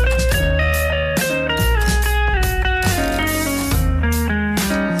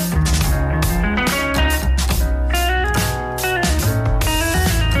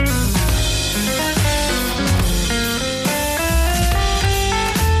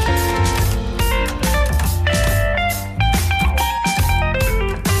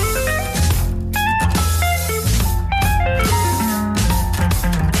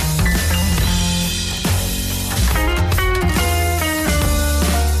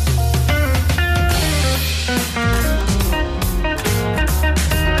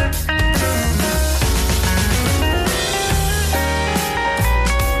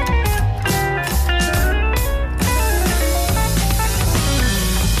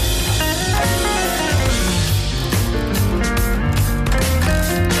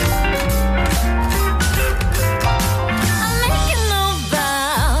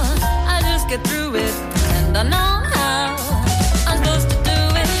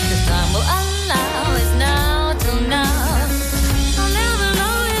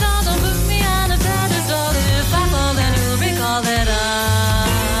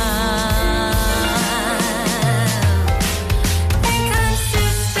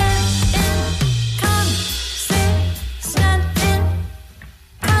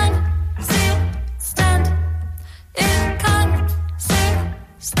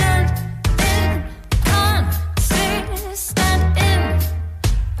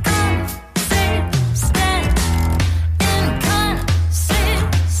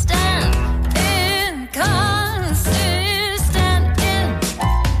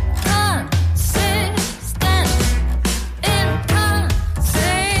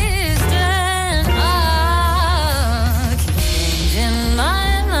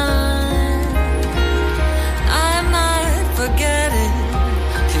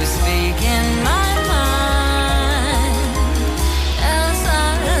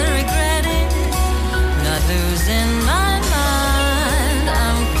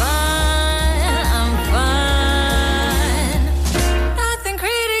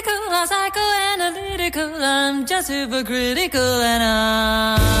 I'm just hypocritical and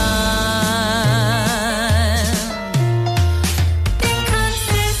I'm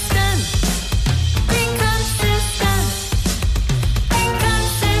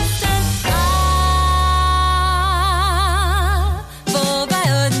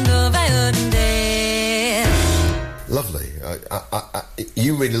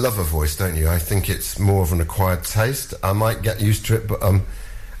really love her voice, don't you? I think it's more of an acquired taste. I might get used to it, but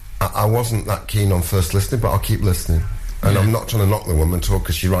I wasn't that keen on first listening, but I'll keep listening. And I'm not trying to knock the woman at all,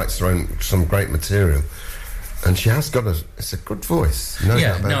 because she writes her own some great material. And she has got it's a good voice.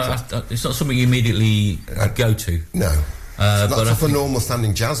 It's not something you immediately go to. No. It's not for normal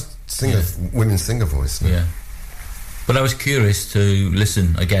standing jazz singer, women singer voice. No. Yeah. But I was curious to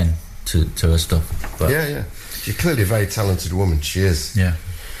listen again to her stuff. But yeah. She's clearly a very talented woman. She is. Yeah.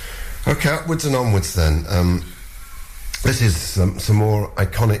 Okay, upwards and onwards then. This is some more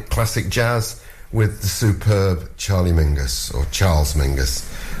iconic classic jazz with the superb Charles Mingus.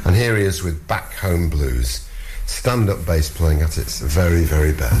 And here he is with Back Home Blues. Stand-up bass playing at its very,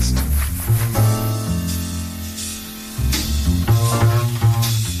 very best.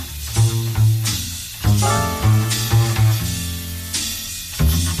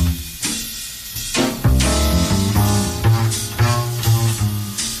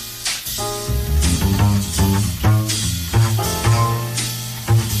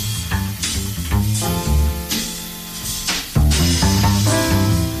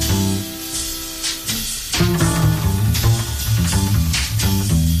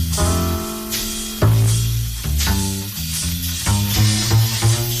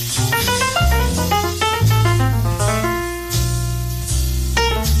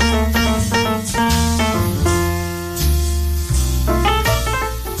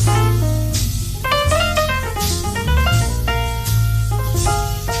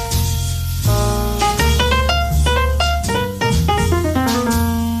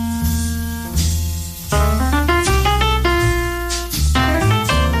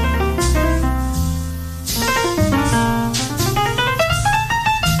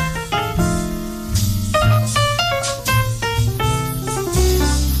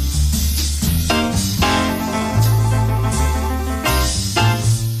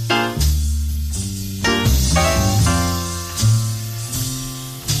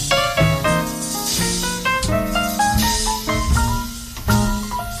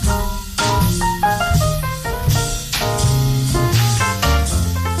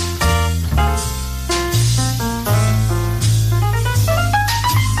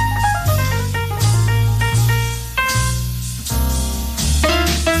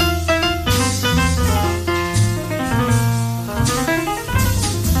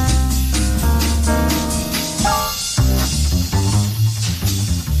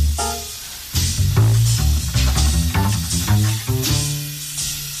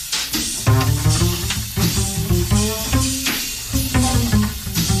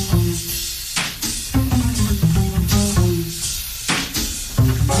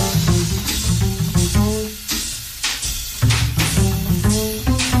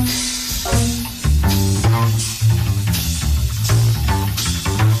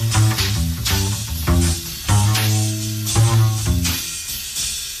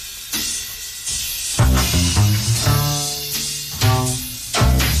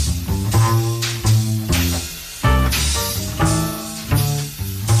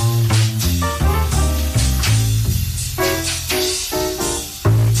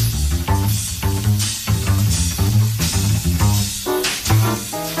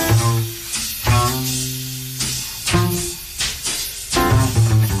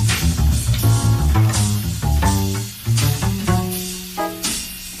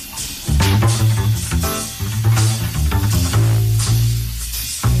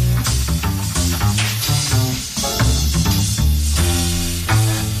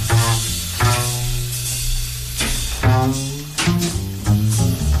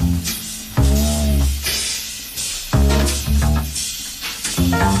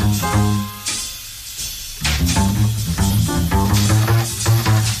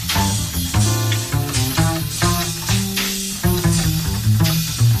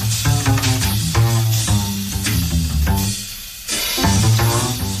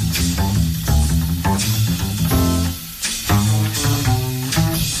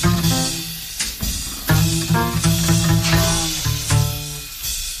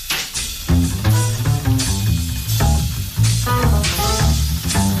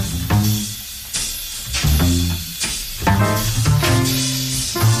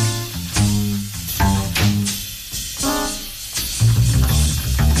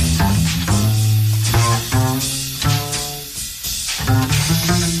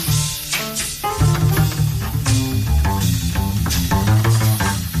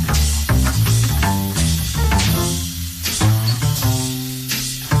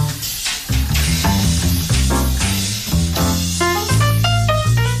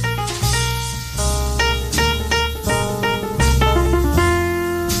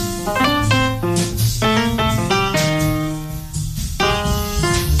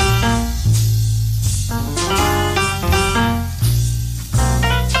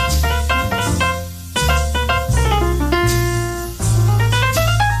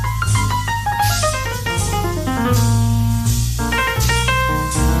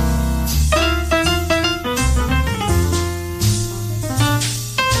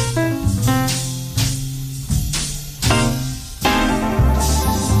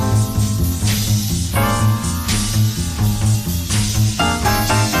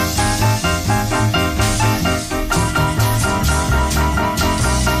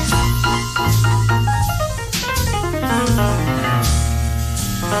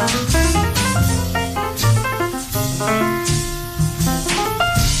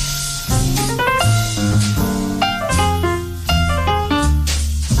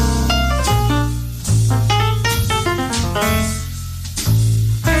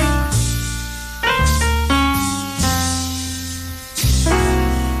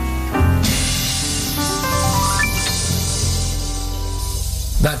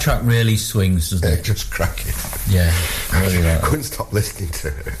 track really swings, doesn't it? Just cracking. Yeah, I really like couldn't stop listening to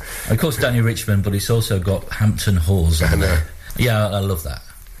it. Of course, Danny Richmond, but it's also got Hampton Halls on there. Yeah, I love that.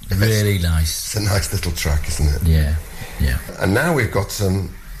 Really nice. It's a nice little track, isn't it? Yeah, yeah. And now we've got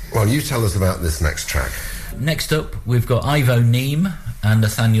some... Well, you tell us about this next track. Next up, we've got Ivo Neame and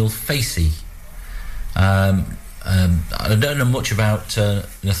Nathaniel Facey. I don't know much about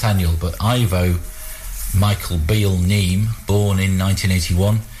Nathaniel, but Ivo Michael Beale Neame, born in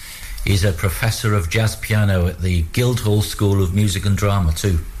 1981, is a professor of jazz piano at the Guildhall School of Music and Drama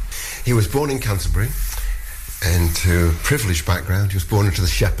too. He was born in Canterbury, into a privileged background. He was born into the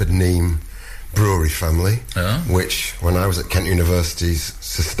Shepherd Neame brewery family, which, when I was at Kent University,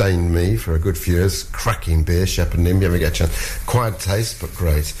 sustained me for a good few years. Cracking beer, Shepherd Neame, you ever get a chance. Acquired taste, but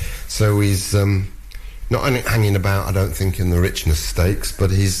great. So he's not only hanging about, I don't think, in the richness stakes,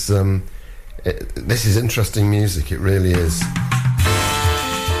 but he's... this is interesting music, it really is.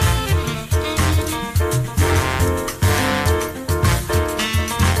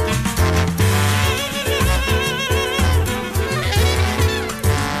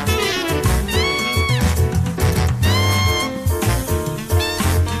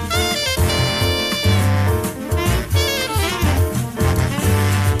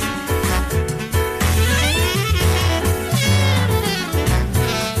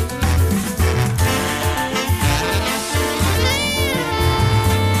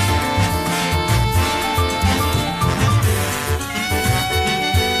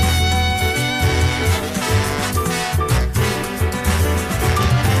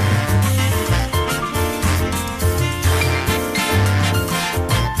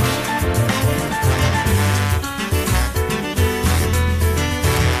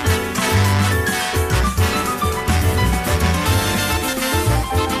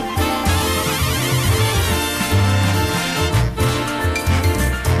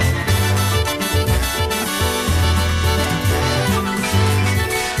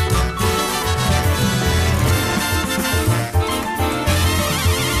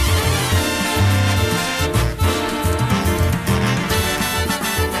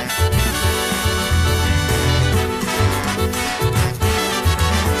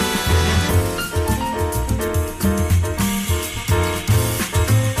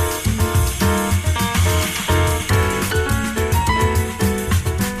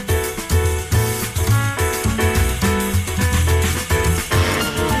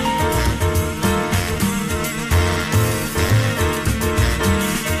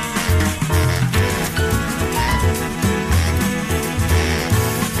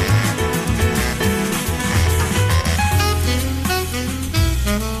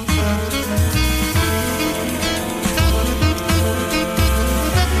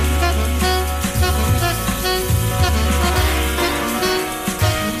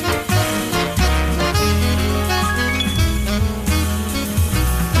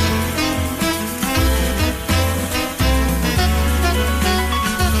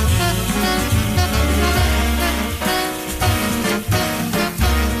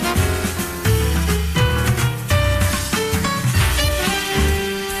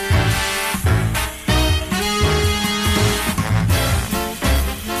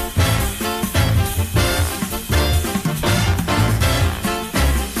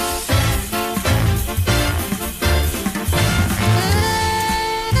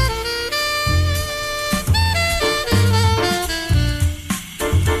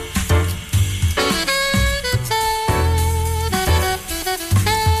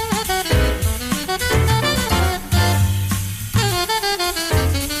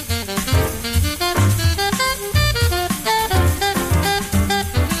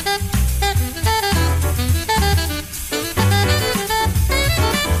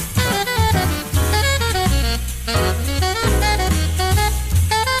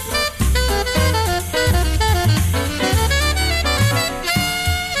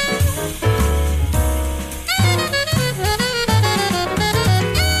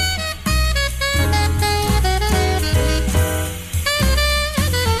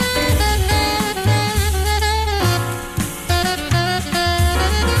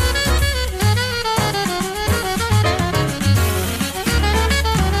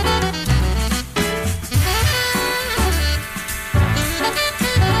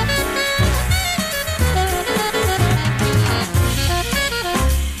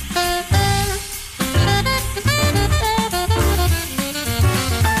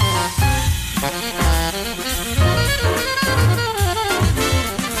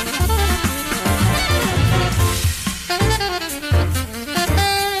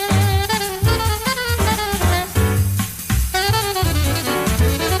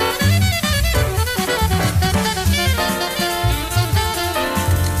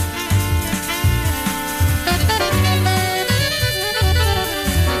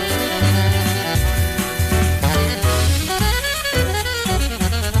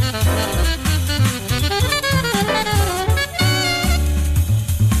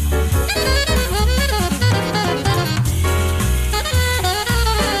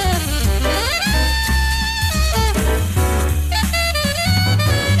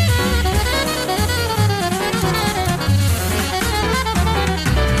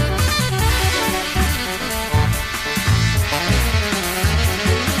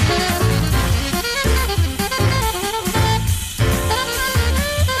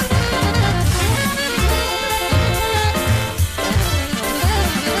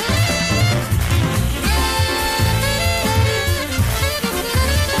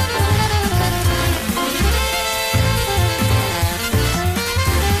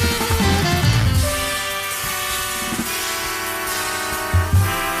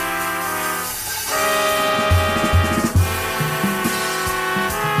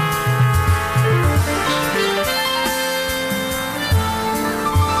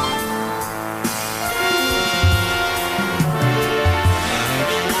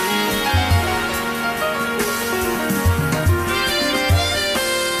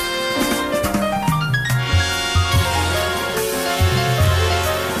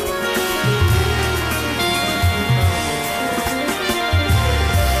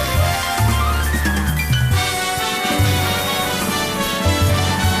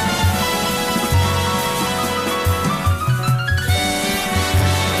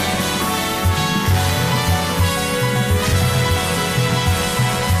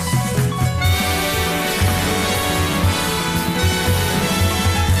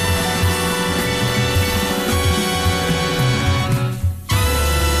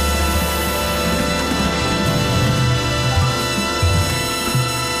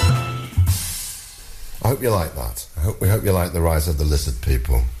 hope you like that. We hope you like The Rise of the Lizard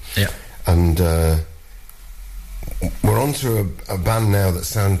People. Yeah. And we're on to a band now that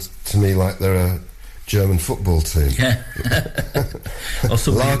sounds to me like they're a German football team. Yeah.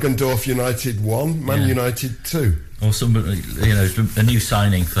 Lagendorf United 1, Man United 2. Or somebody, a new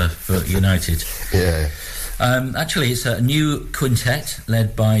signing for United. Yeah. Actually, it's a new quintet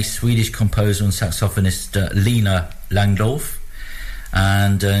led by Swedish composer and saxophonist Lina Langdorf.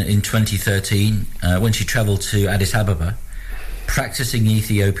 And in 2013, when she travelled to Addis Ababa, practising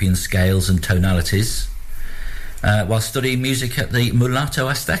Ethiopian scales and tonalities, while studying music at the Mulatto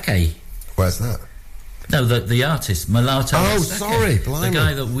Azteca. Where's that? No, the artist, Mulatto Azteca. Oh, sorry, blimey. The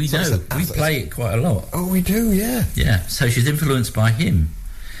guy that we know. We play it quite a lot. Oh, we do, yeah. Yeah, so she's influenced by him.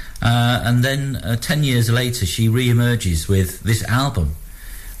 And then 10 years later, she re-emerges with this album,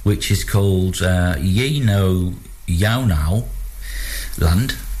 which is called Ye No Yaunau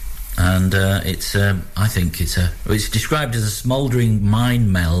Land. And I think it's described as a smouldering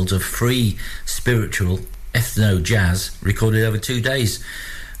mind meld of free spiritual ethno-jazz recorded over 2 days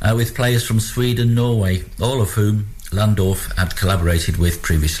with players from Sweden, Norway, all of whom Landorf had collaborated with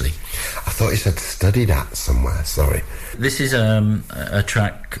previously. I thought you said studied at somewhere, sorry. This is a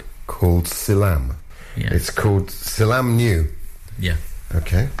track called Selam. Yeah. It's called Selam New. Yeah.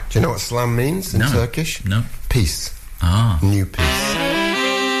 Okay. Do you know what Selam means in Turkish? No. Peace. Ah. New peace.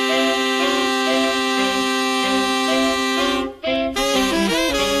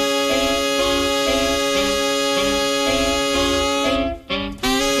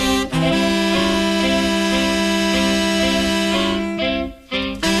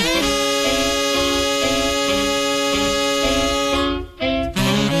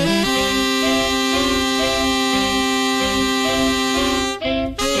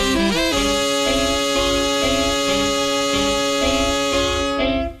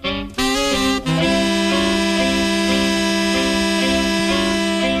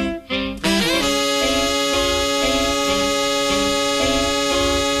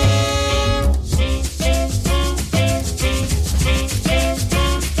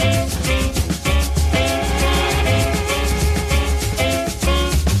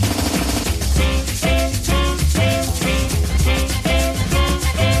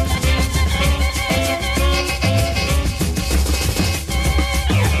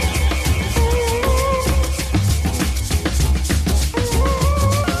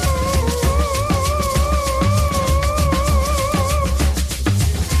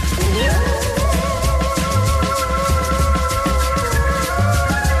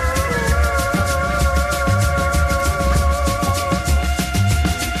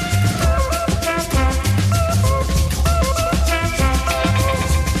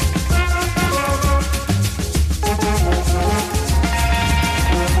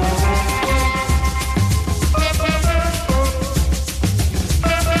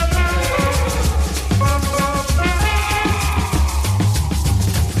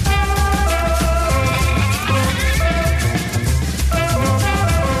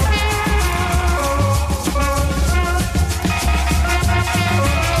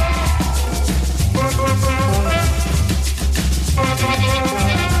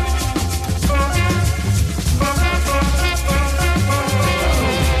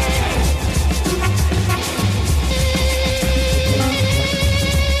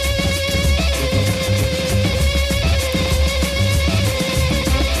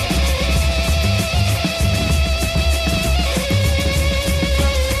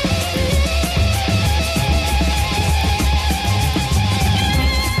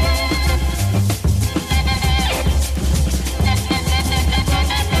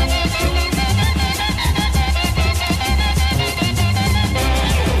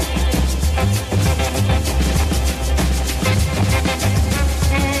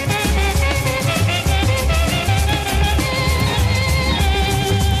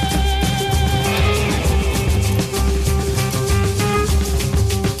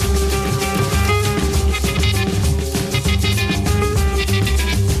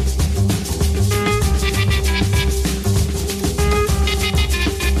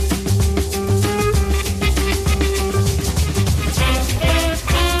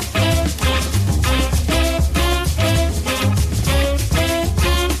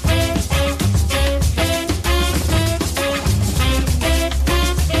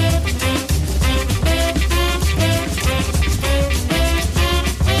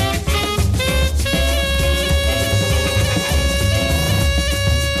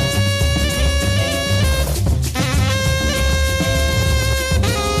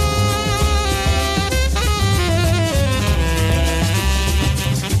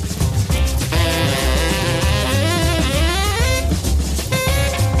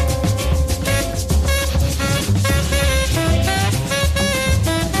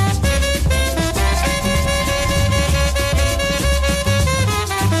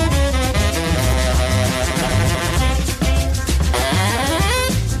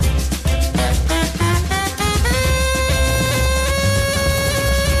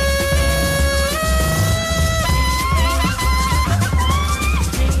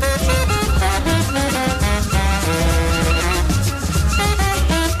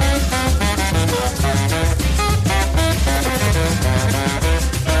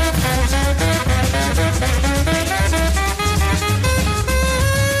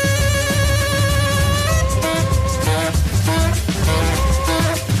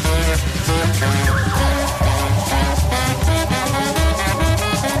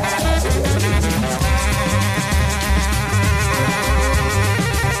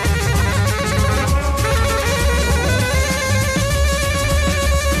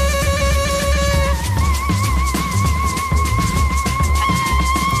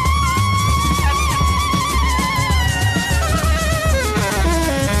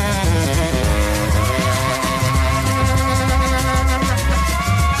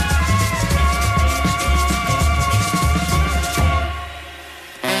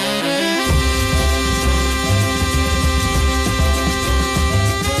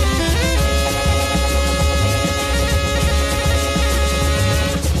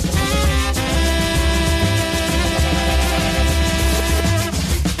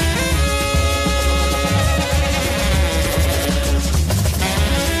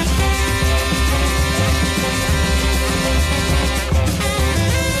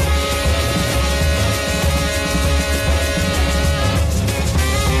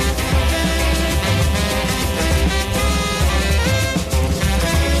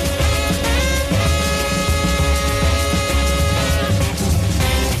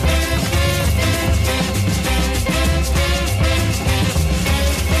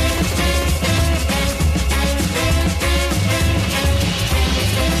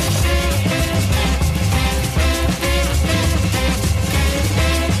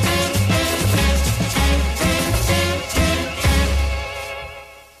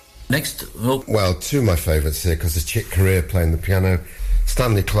 Next, well, two of my favourites here, because there's Chick Corea playing the piano,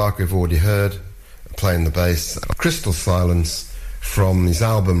 Stanley Clarke, we've already heard, playing the bass, Crystal Silence from his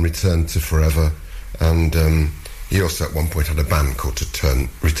album Return to Forever, and he also at one point had a band called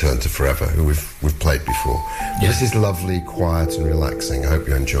Return to Forever, who we've played before. Yeah. This is lovely, quiet and relaxing. I hope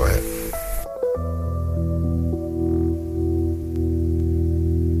you enjoy it.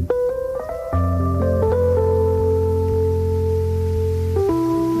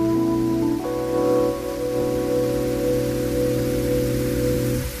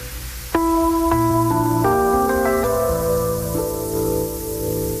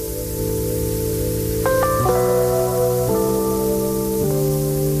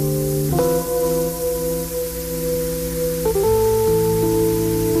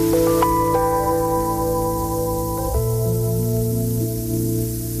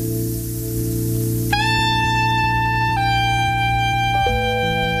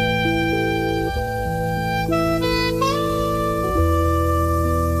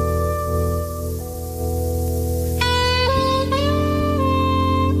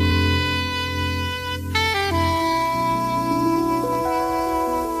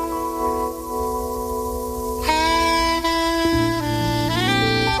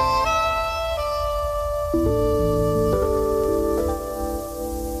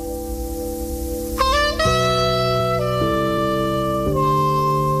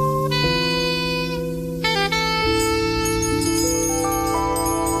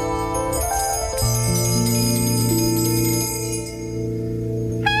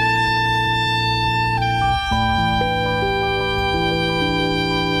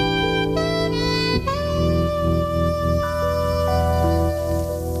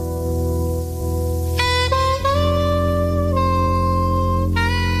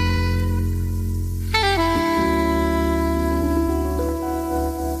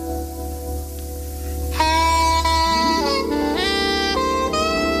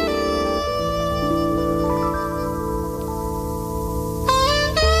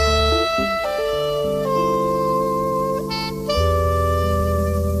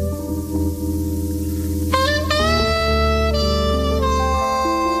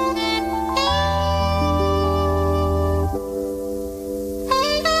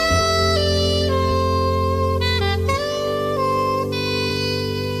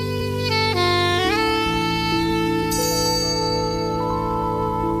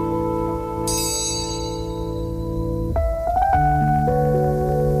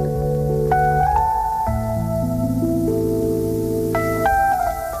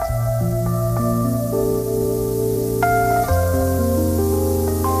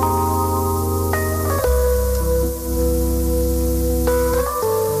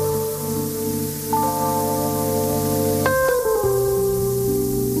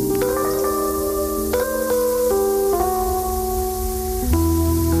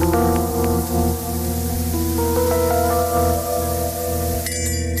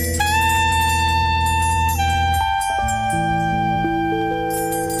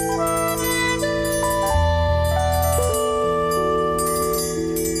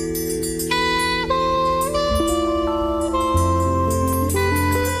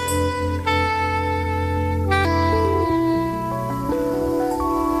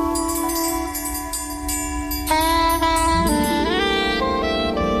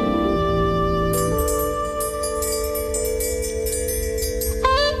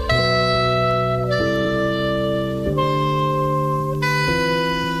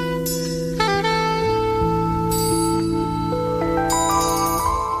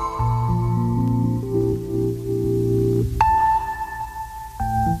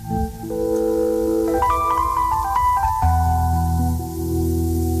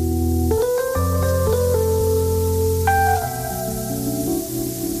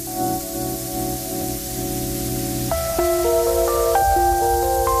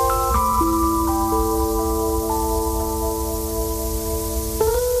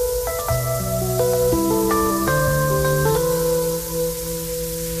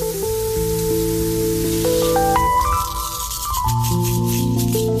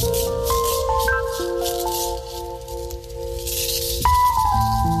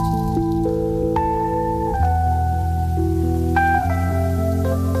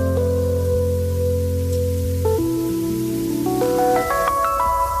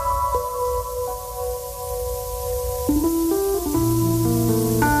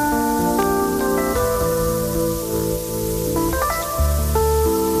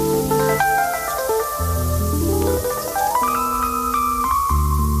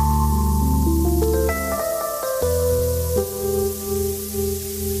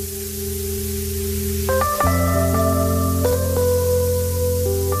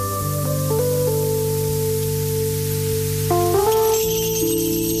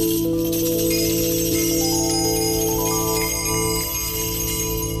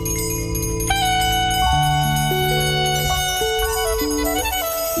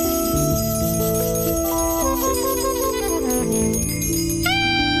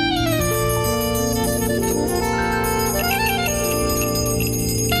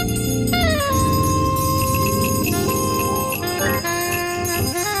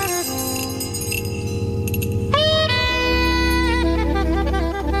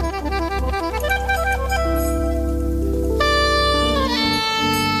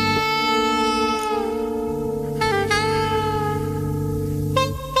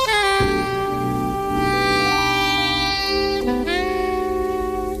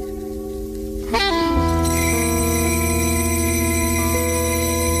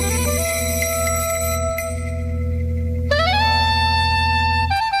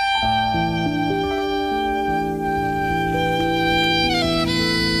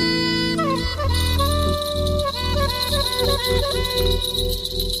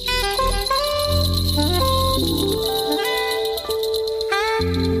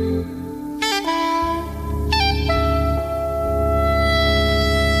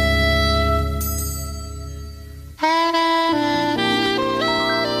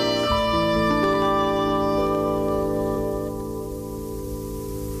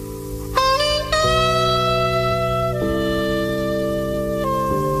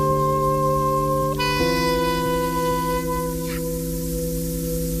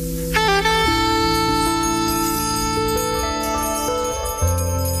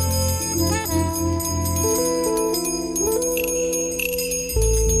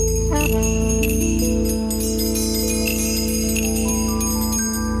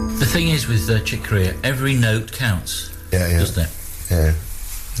 The thing is with Chick Corea, every note counts. Yeah. Doesn't it? Yeah.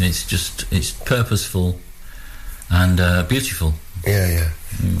 It's purposeful and beautiful. Yeah.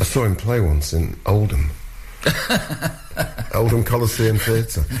 I saw him play once in Oldham. Oldham Coliseum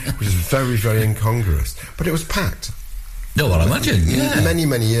Theatre, which is very, very incongruous. But it was packed. No, well, I imagine, yeah. Many,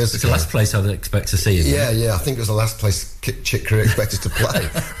 many years It's ago. the last place I'd expect to see him. Yeah, I think it was the last place Chick Corea expected to play.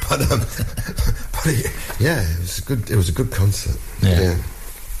 but it was a good concert.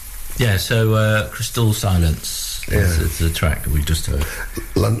 Yeah, so Crystal Silence is the track that we just heard.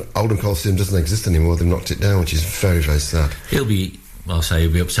 Oldham Coliseum doesn't exist anymore. They've knocked it down, which is very, very sad. He'll be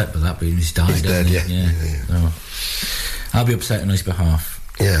upset by that, but he's died. He's dead, yeah. So, I'll be upset on his behalf.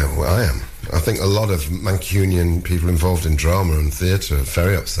 Yeah, well, I am. I think a lot of Mancunian people involved in drama and theatre are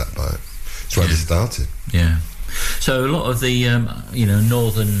very upset by it. It's where they started. Yeah. So a lot of the,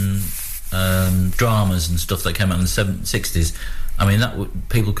 northern dramas and stuff that came out in the 60s, I mean,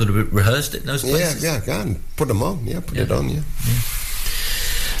 people could have rehearsed it in those places. Yeah, go and put them on. Yeah, put it on,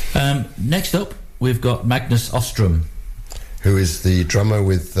 Next up, we've got Magnus Ostrom, who is the drummer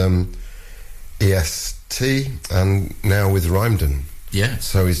with EST and now with Rymden. Yeah.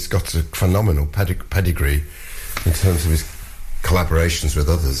 So he's got a phenomenal pedigree in terms of his collaborations with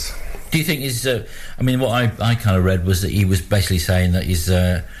others. Do you think what I kind of read was that he was basically saying that he's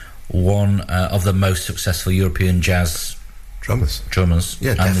one of the most successful European jazz drummers.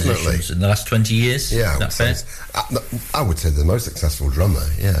 Yeah, and musicians in the last 20 years. Yeah, I would say the most successful drummer.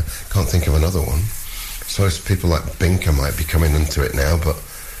 Yeah, can't think of another one. So people like Binker might be coming into it now, but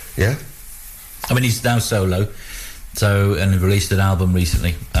yeah. I mean, he's now solo, and he released an album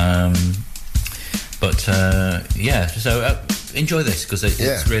recently. So enjoy this because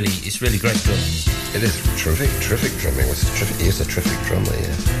it's really great drumming. It is terrific drumming. He is a terrific drummer.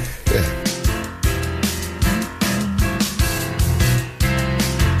 Yeah.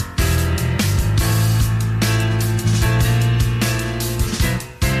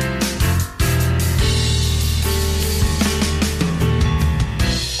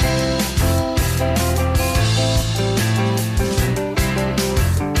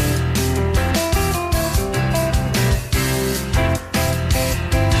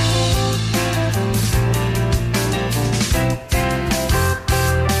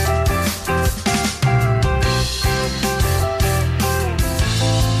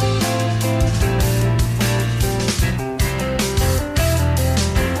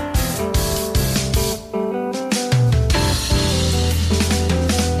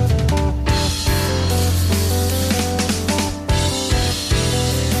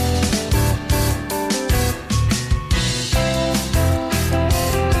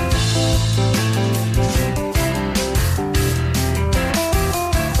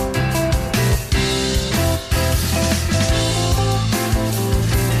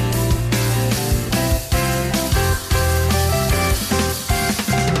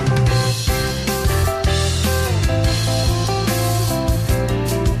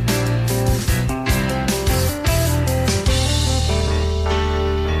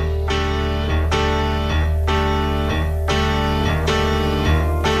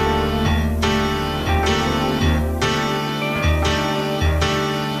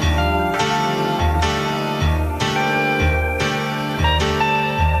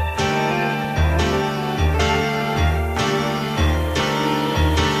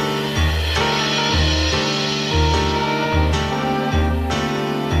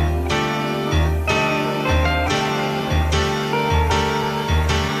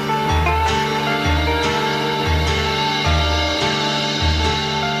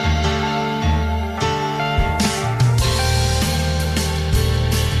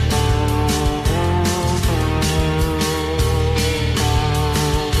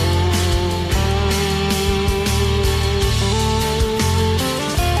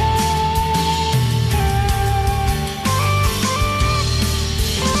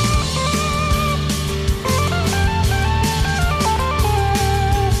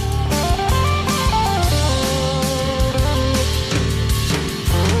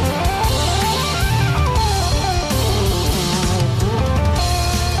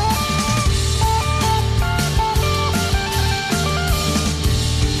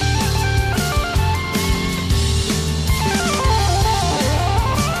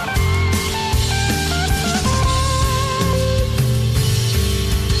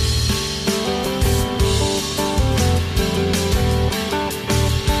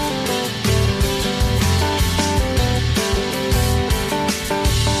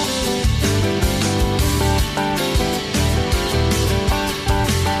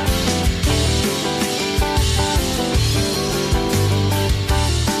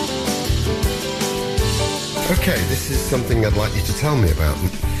 Okay, this is something I'd like you to tell me about.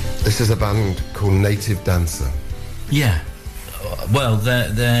 This is a band called Native Dancer. Yeah. Well,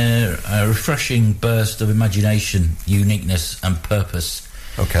 they're a refreshing burst of imagination, uniqueness and purpose.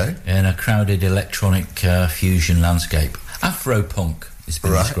 Okay. In a crowded electronic fusion landscape. Afro-punk is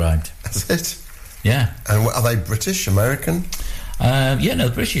been described. That's it? Yeah. And are they British, American?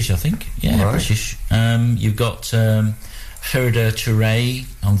 British, I think. Yeah, right. British. You've got Ferida Touré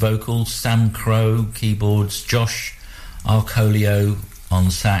on vocals, Sam Crow keyboards, Josh Arcolio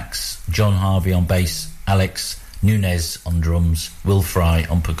on sax, John Harvey on bass, Alex Nunez on drums, Will Fry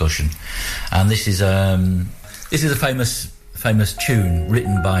on percussion. And this is a famous tune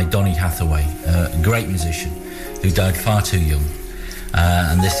written by Donny Hathaway, a great musician who died far too young.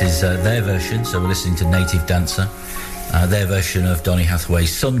 And this is their version, so we're listening to Native Dancer, their version of Donny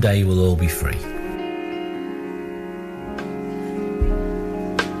Hathaway's Someday We'll All Be Free.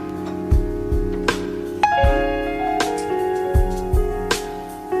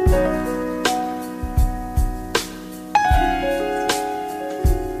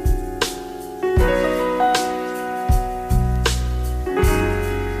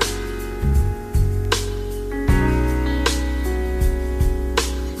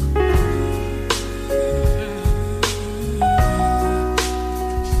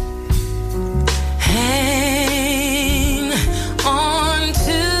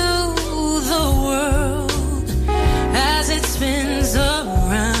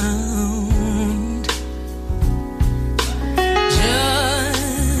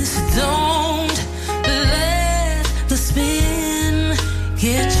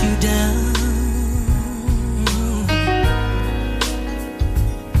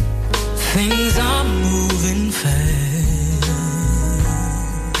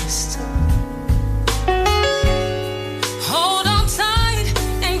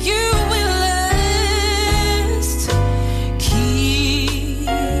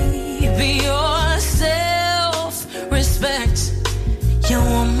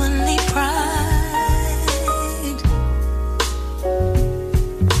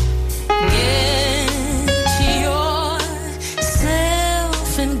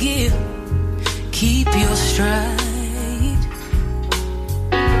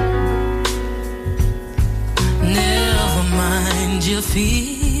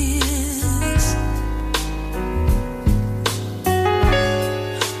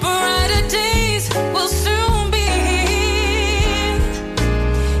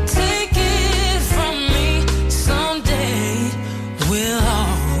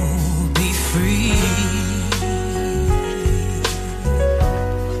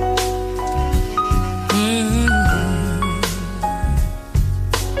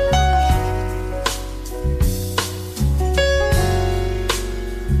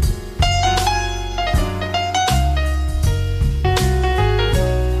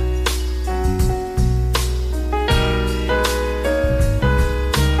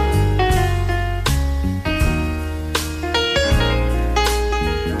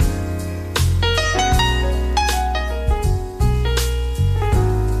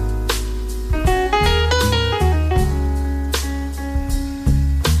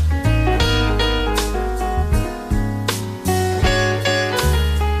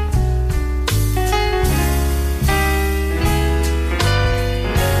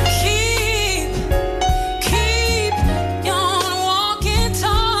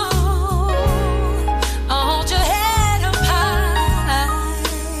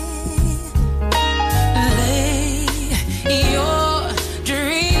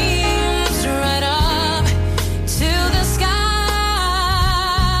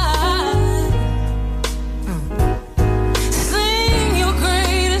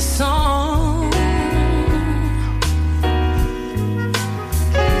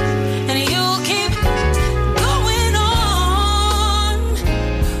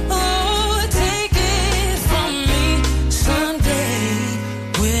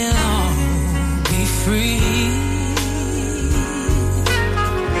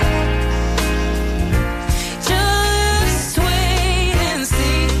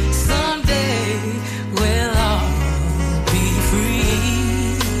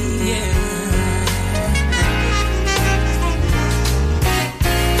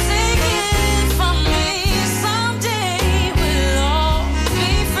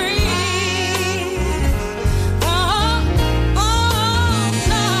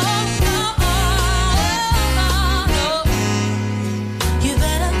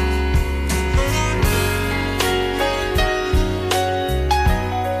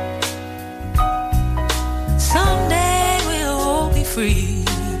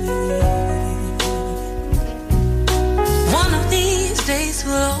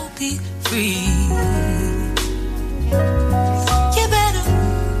 free. You better.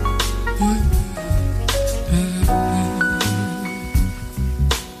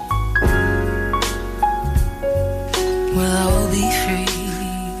 Well, I will be free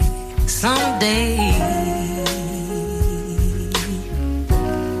someday.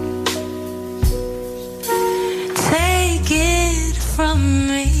 Take it from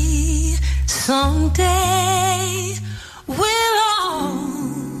me someday. We'll all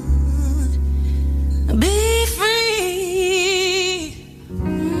be free.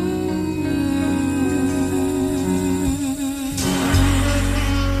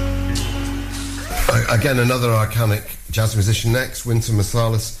 Again, another iconic jazz musician next, Wynton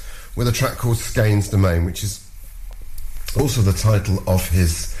Marsalis, with a track called Skeins Domain, which is also the title of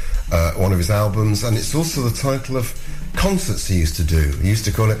his one of his albums, and it's also the title of concerts he used to do. He used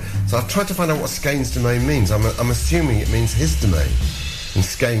to call it. So I've tried to find out what Skeins Domain means. I'm assuming it means his domain, and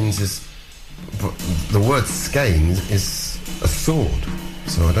Skeins is the word skein is a sword.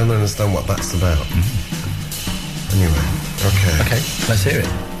 So I don't understand what that's about. Mm-hmm. Anyway, okay, let's hear it.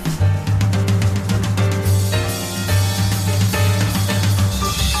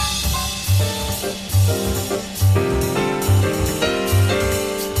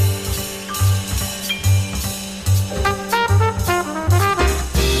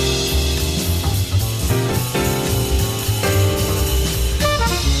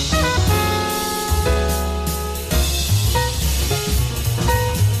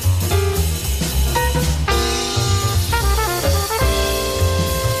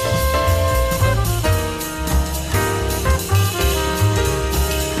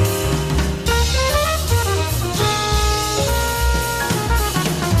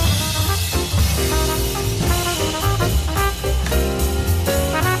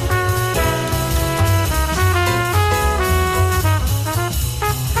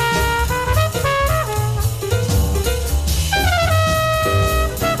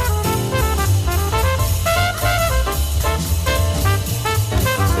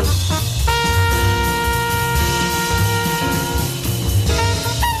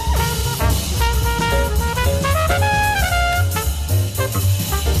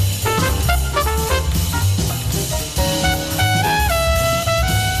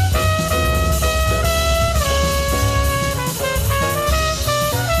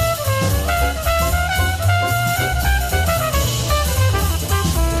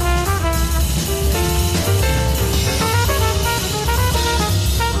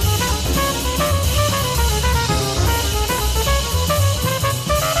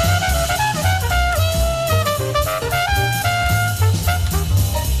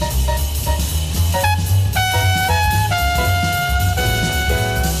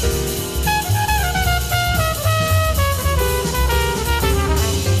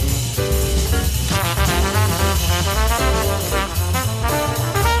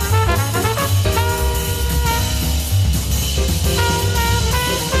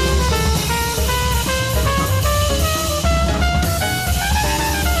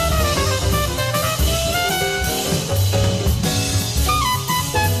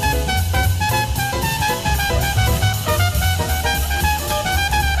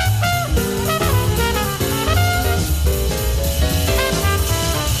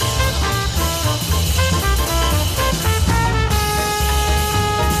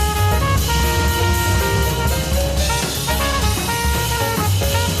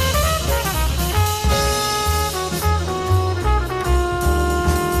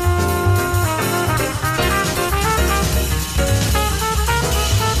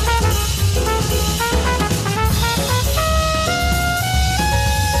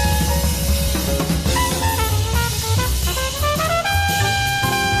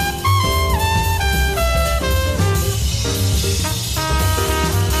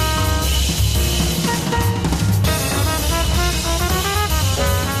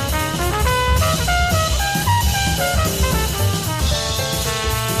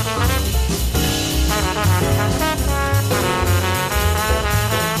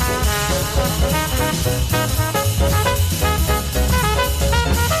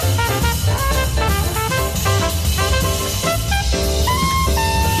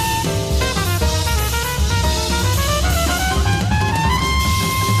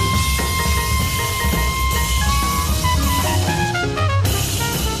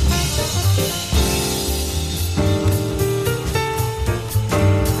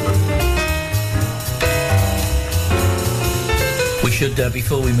 should,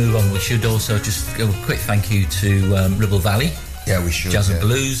 before we move on, we should also just give a quick thank you to Ribble Valley. Yeah, we should. Jazz and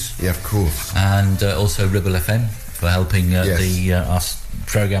Blues. Yeah, of course. And also Ribble FM for helping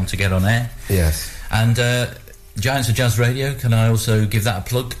programme to get on air. Yes. And Giants of Jazz Radio, can I also give that a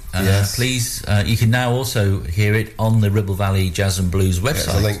plug? Yes. Please, you can now also hear it on the Ribble Valley Jazz and Blues website.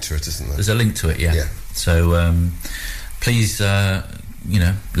 Yeah, there's a link to it, isn't there? There's a link to it, yeah. So please,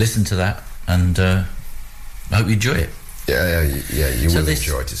 listen to that, and I hope you enjoy it. Yeah, you will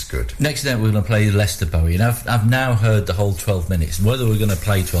enjoy it. It's good. Next night we're going to play Lester Bowie, and I've now heard the whole 12 minutes. Whether we're going to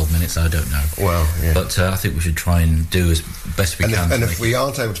play 12 minutes, I don't know. Well, yeah. But I think we should try and do as best we can. And if we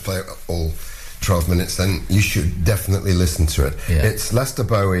aren't able to play all 12 minutes, then you should definitely listen to it. Yeah. It's Lester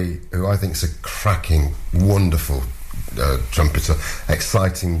Bowie, who I think is a cracking, wonderful trumpeter,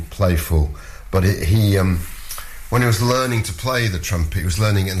 exciting, playful. But he when he was learning to play the trumpet, he was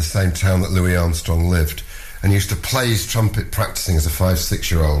learning it in the same town that Louis Armstrong lived, and he used to play his trumpet practicing as a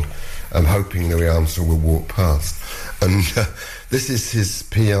 5-6-year-old, hoping Louis Armstrong would walk past. And this is his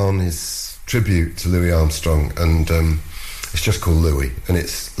paean, his tribute to Louis Armstrong, and it's just called Louis, and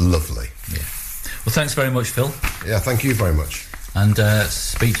it's lovely. Yeah. Well, thanks very much, Phil. Yeah, thank you very much. And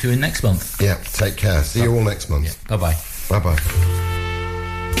speak to you next month. Yeah, take care. See you all next month. Yeah. Bye-bye. Bye-bye.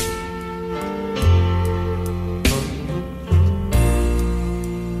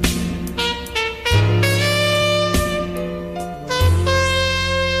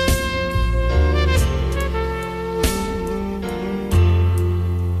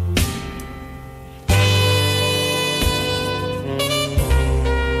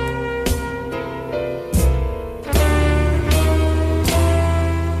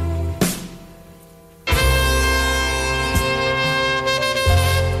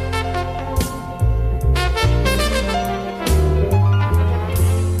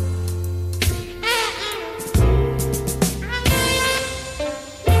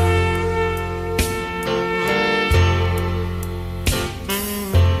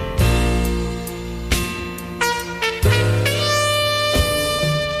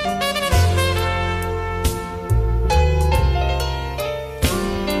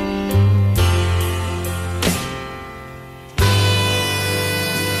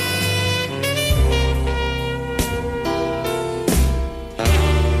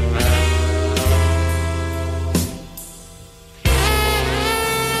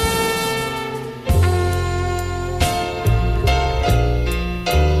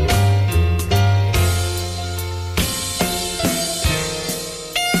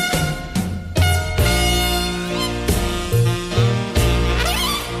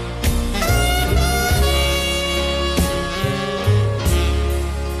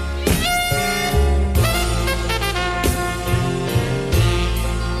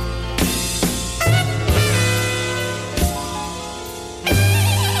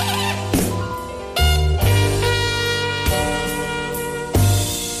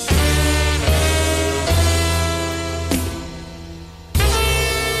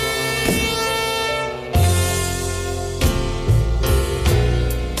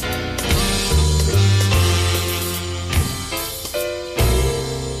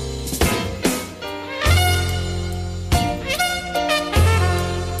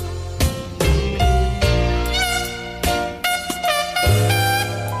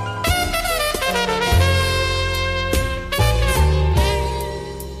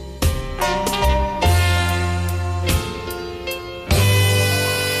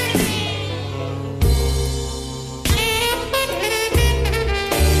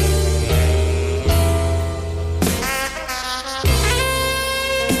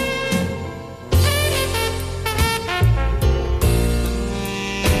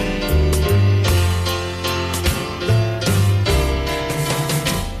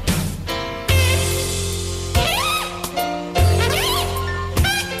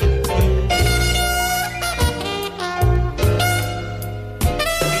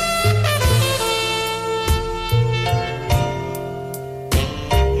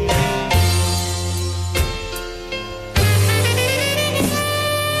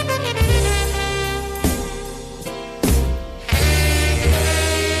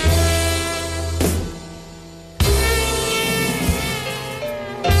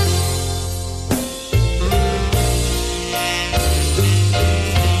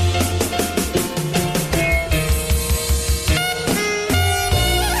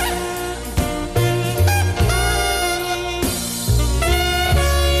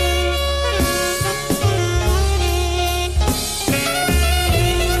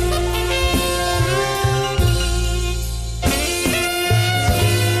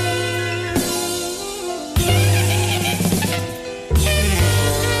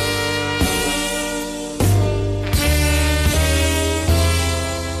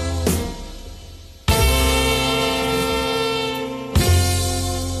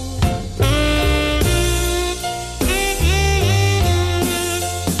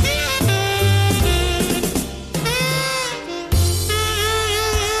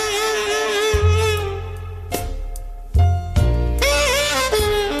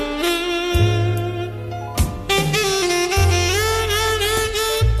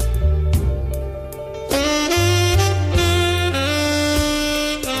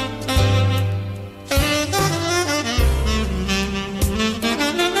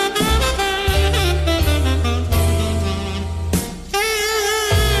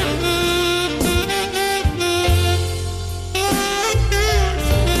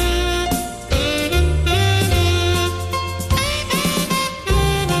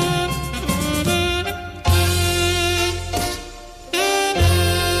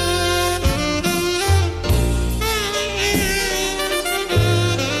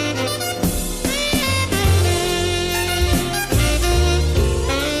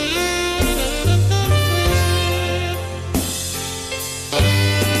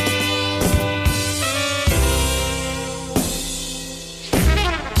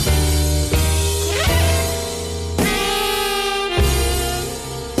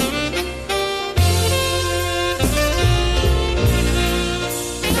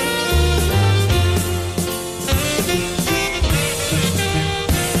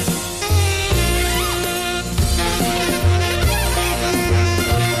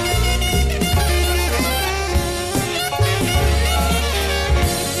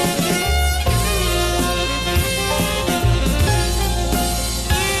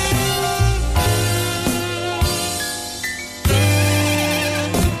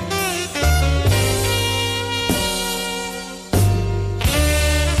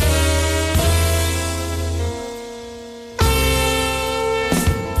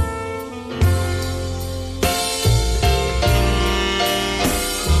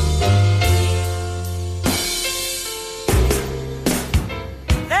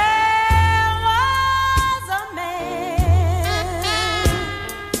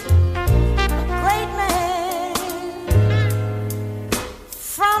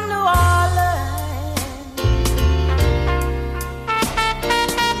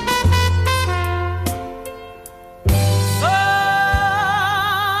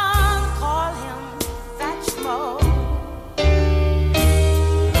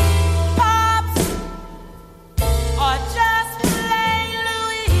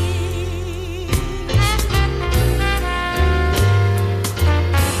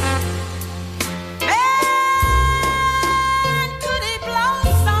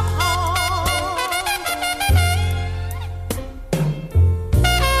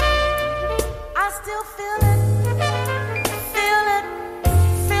 still feel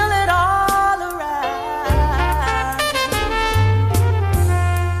it all around.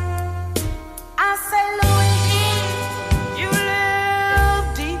 I say, Louis, you live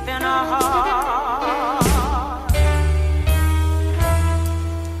deep in our heart,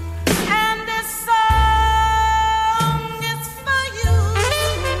 and this song is for you.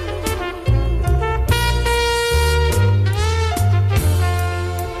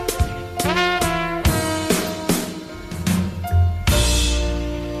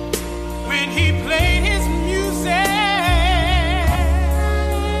 When he played his music,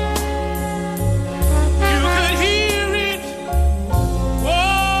 you could hear it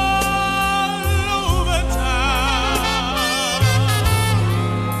all over town.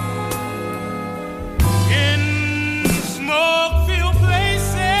 In smoke-filled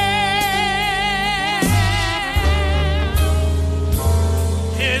places,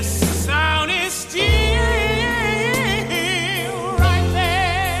 his sound is still right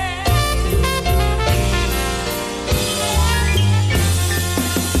there.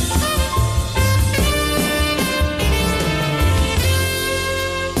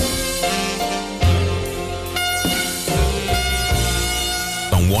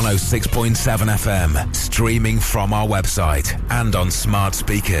 On 106.7 FM, streaming from our website and on smart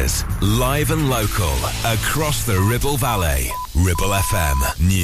speakers, live and local across the Ribble Valley. Ribble FM News.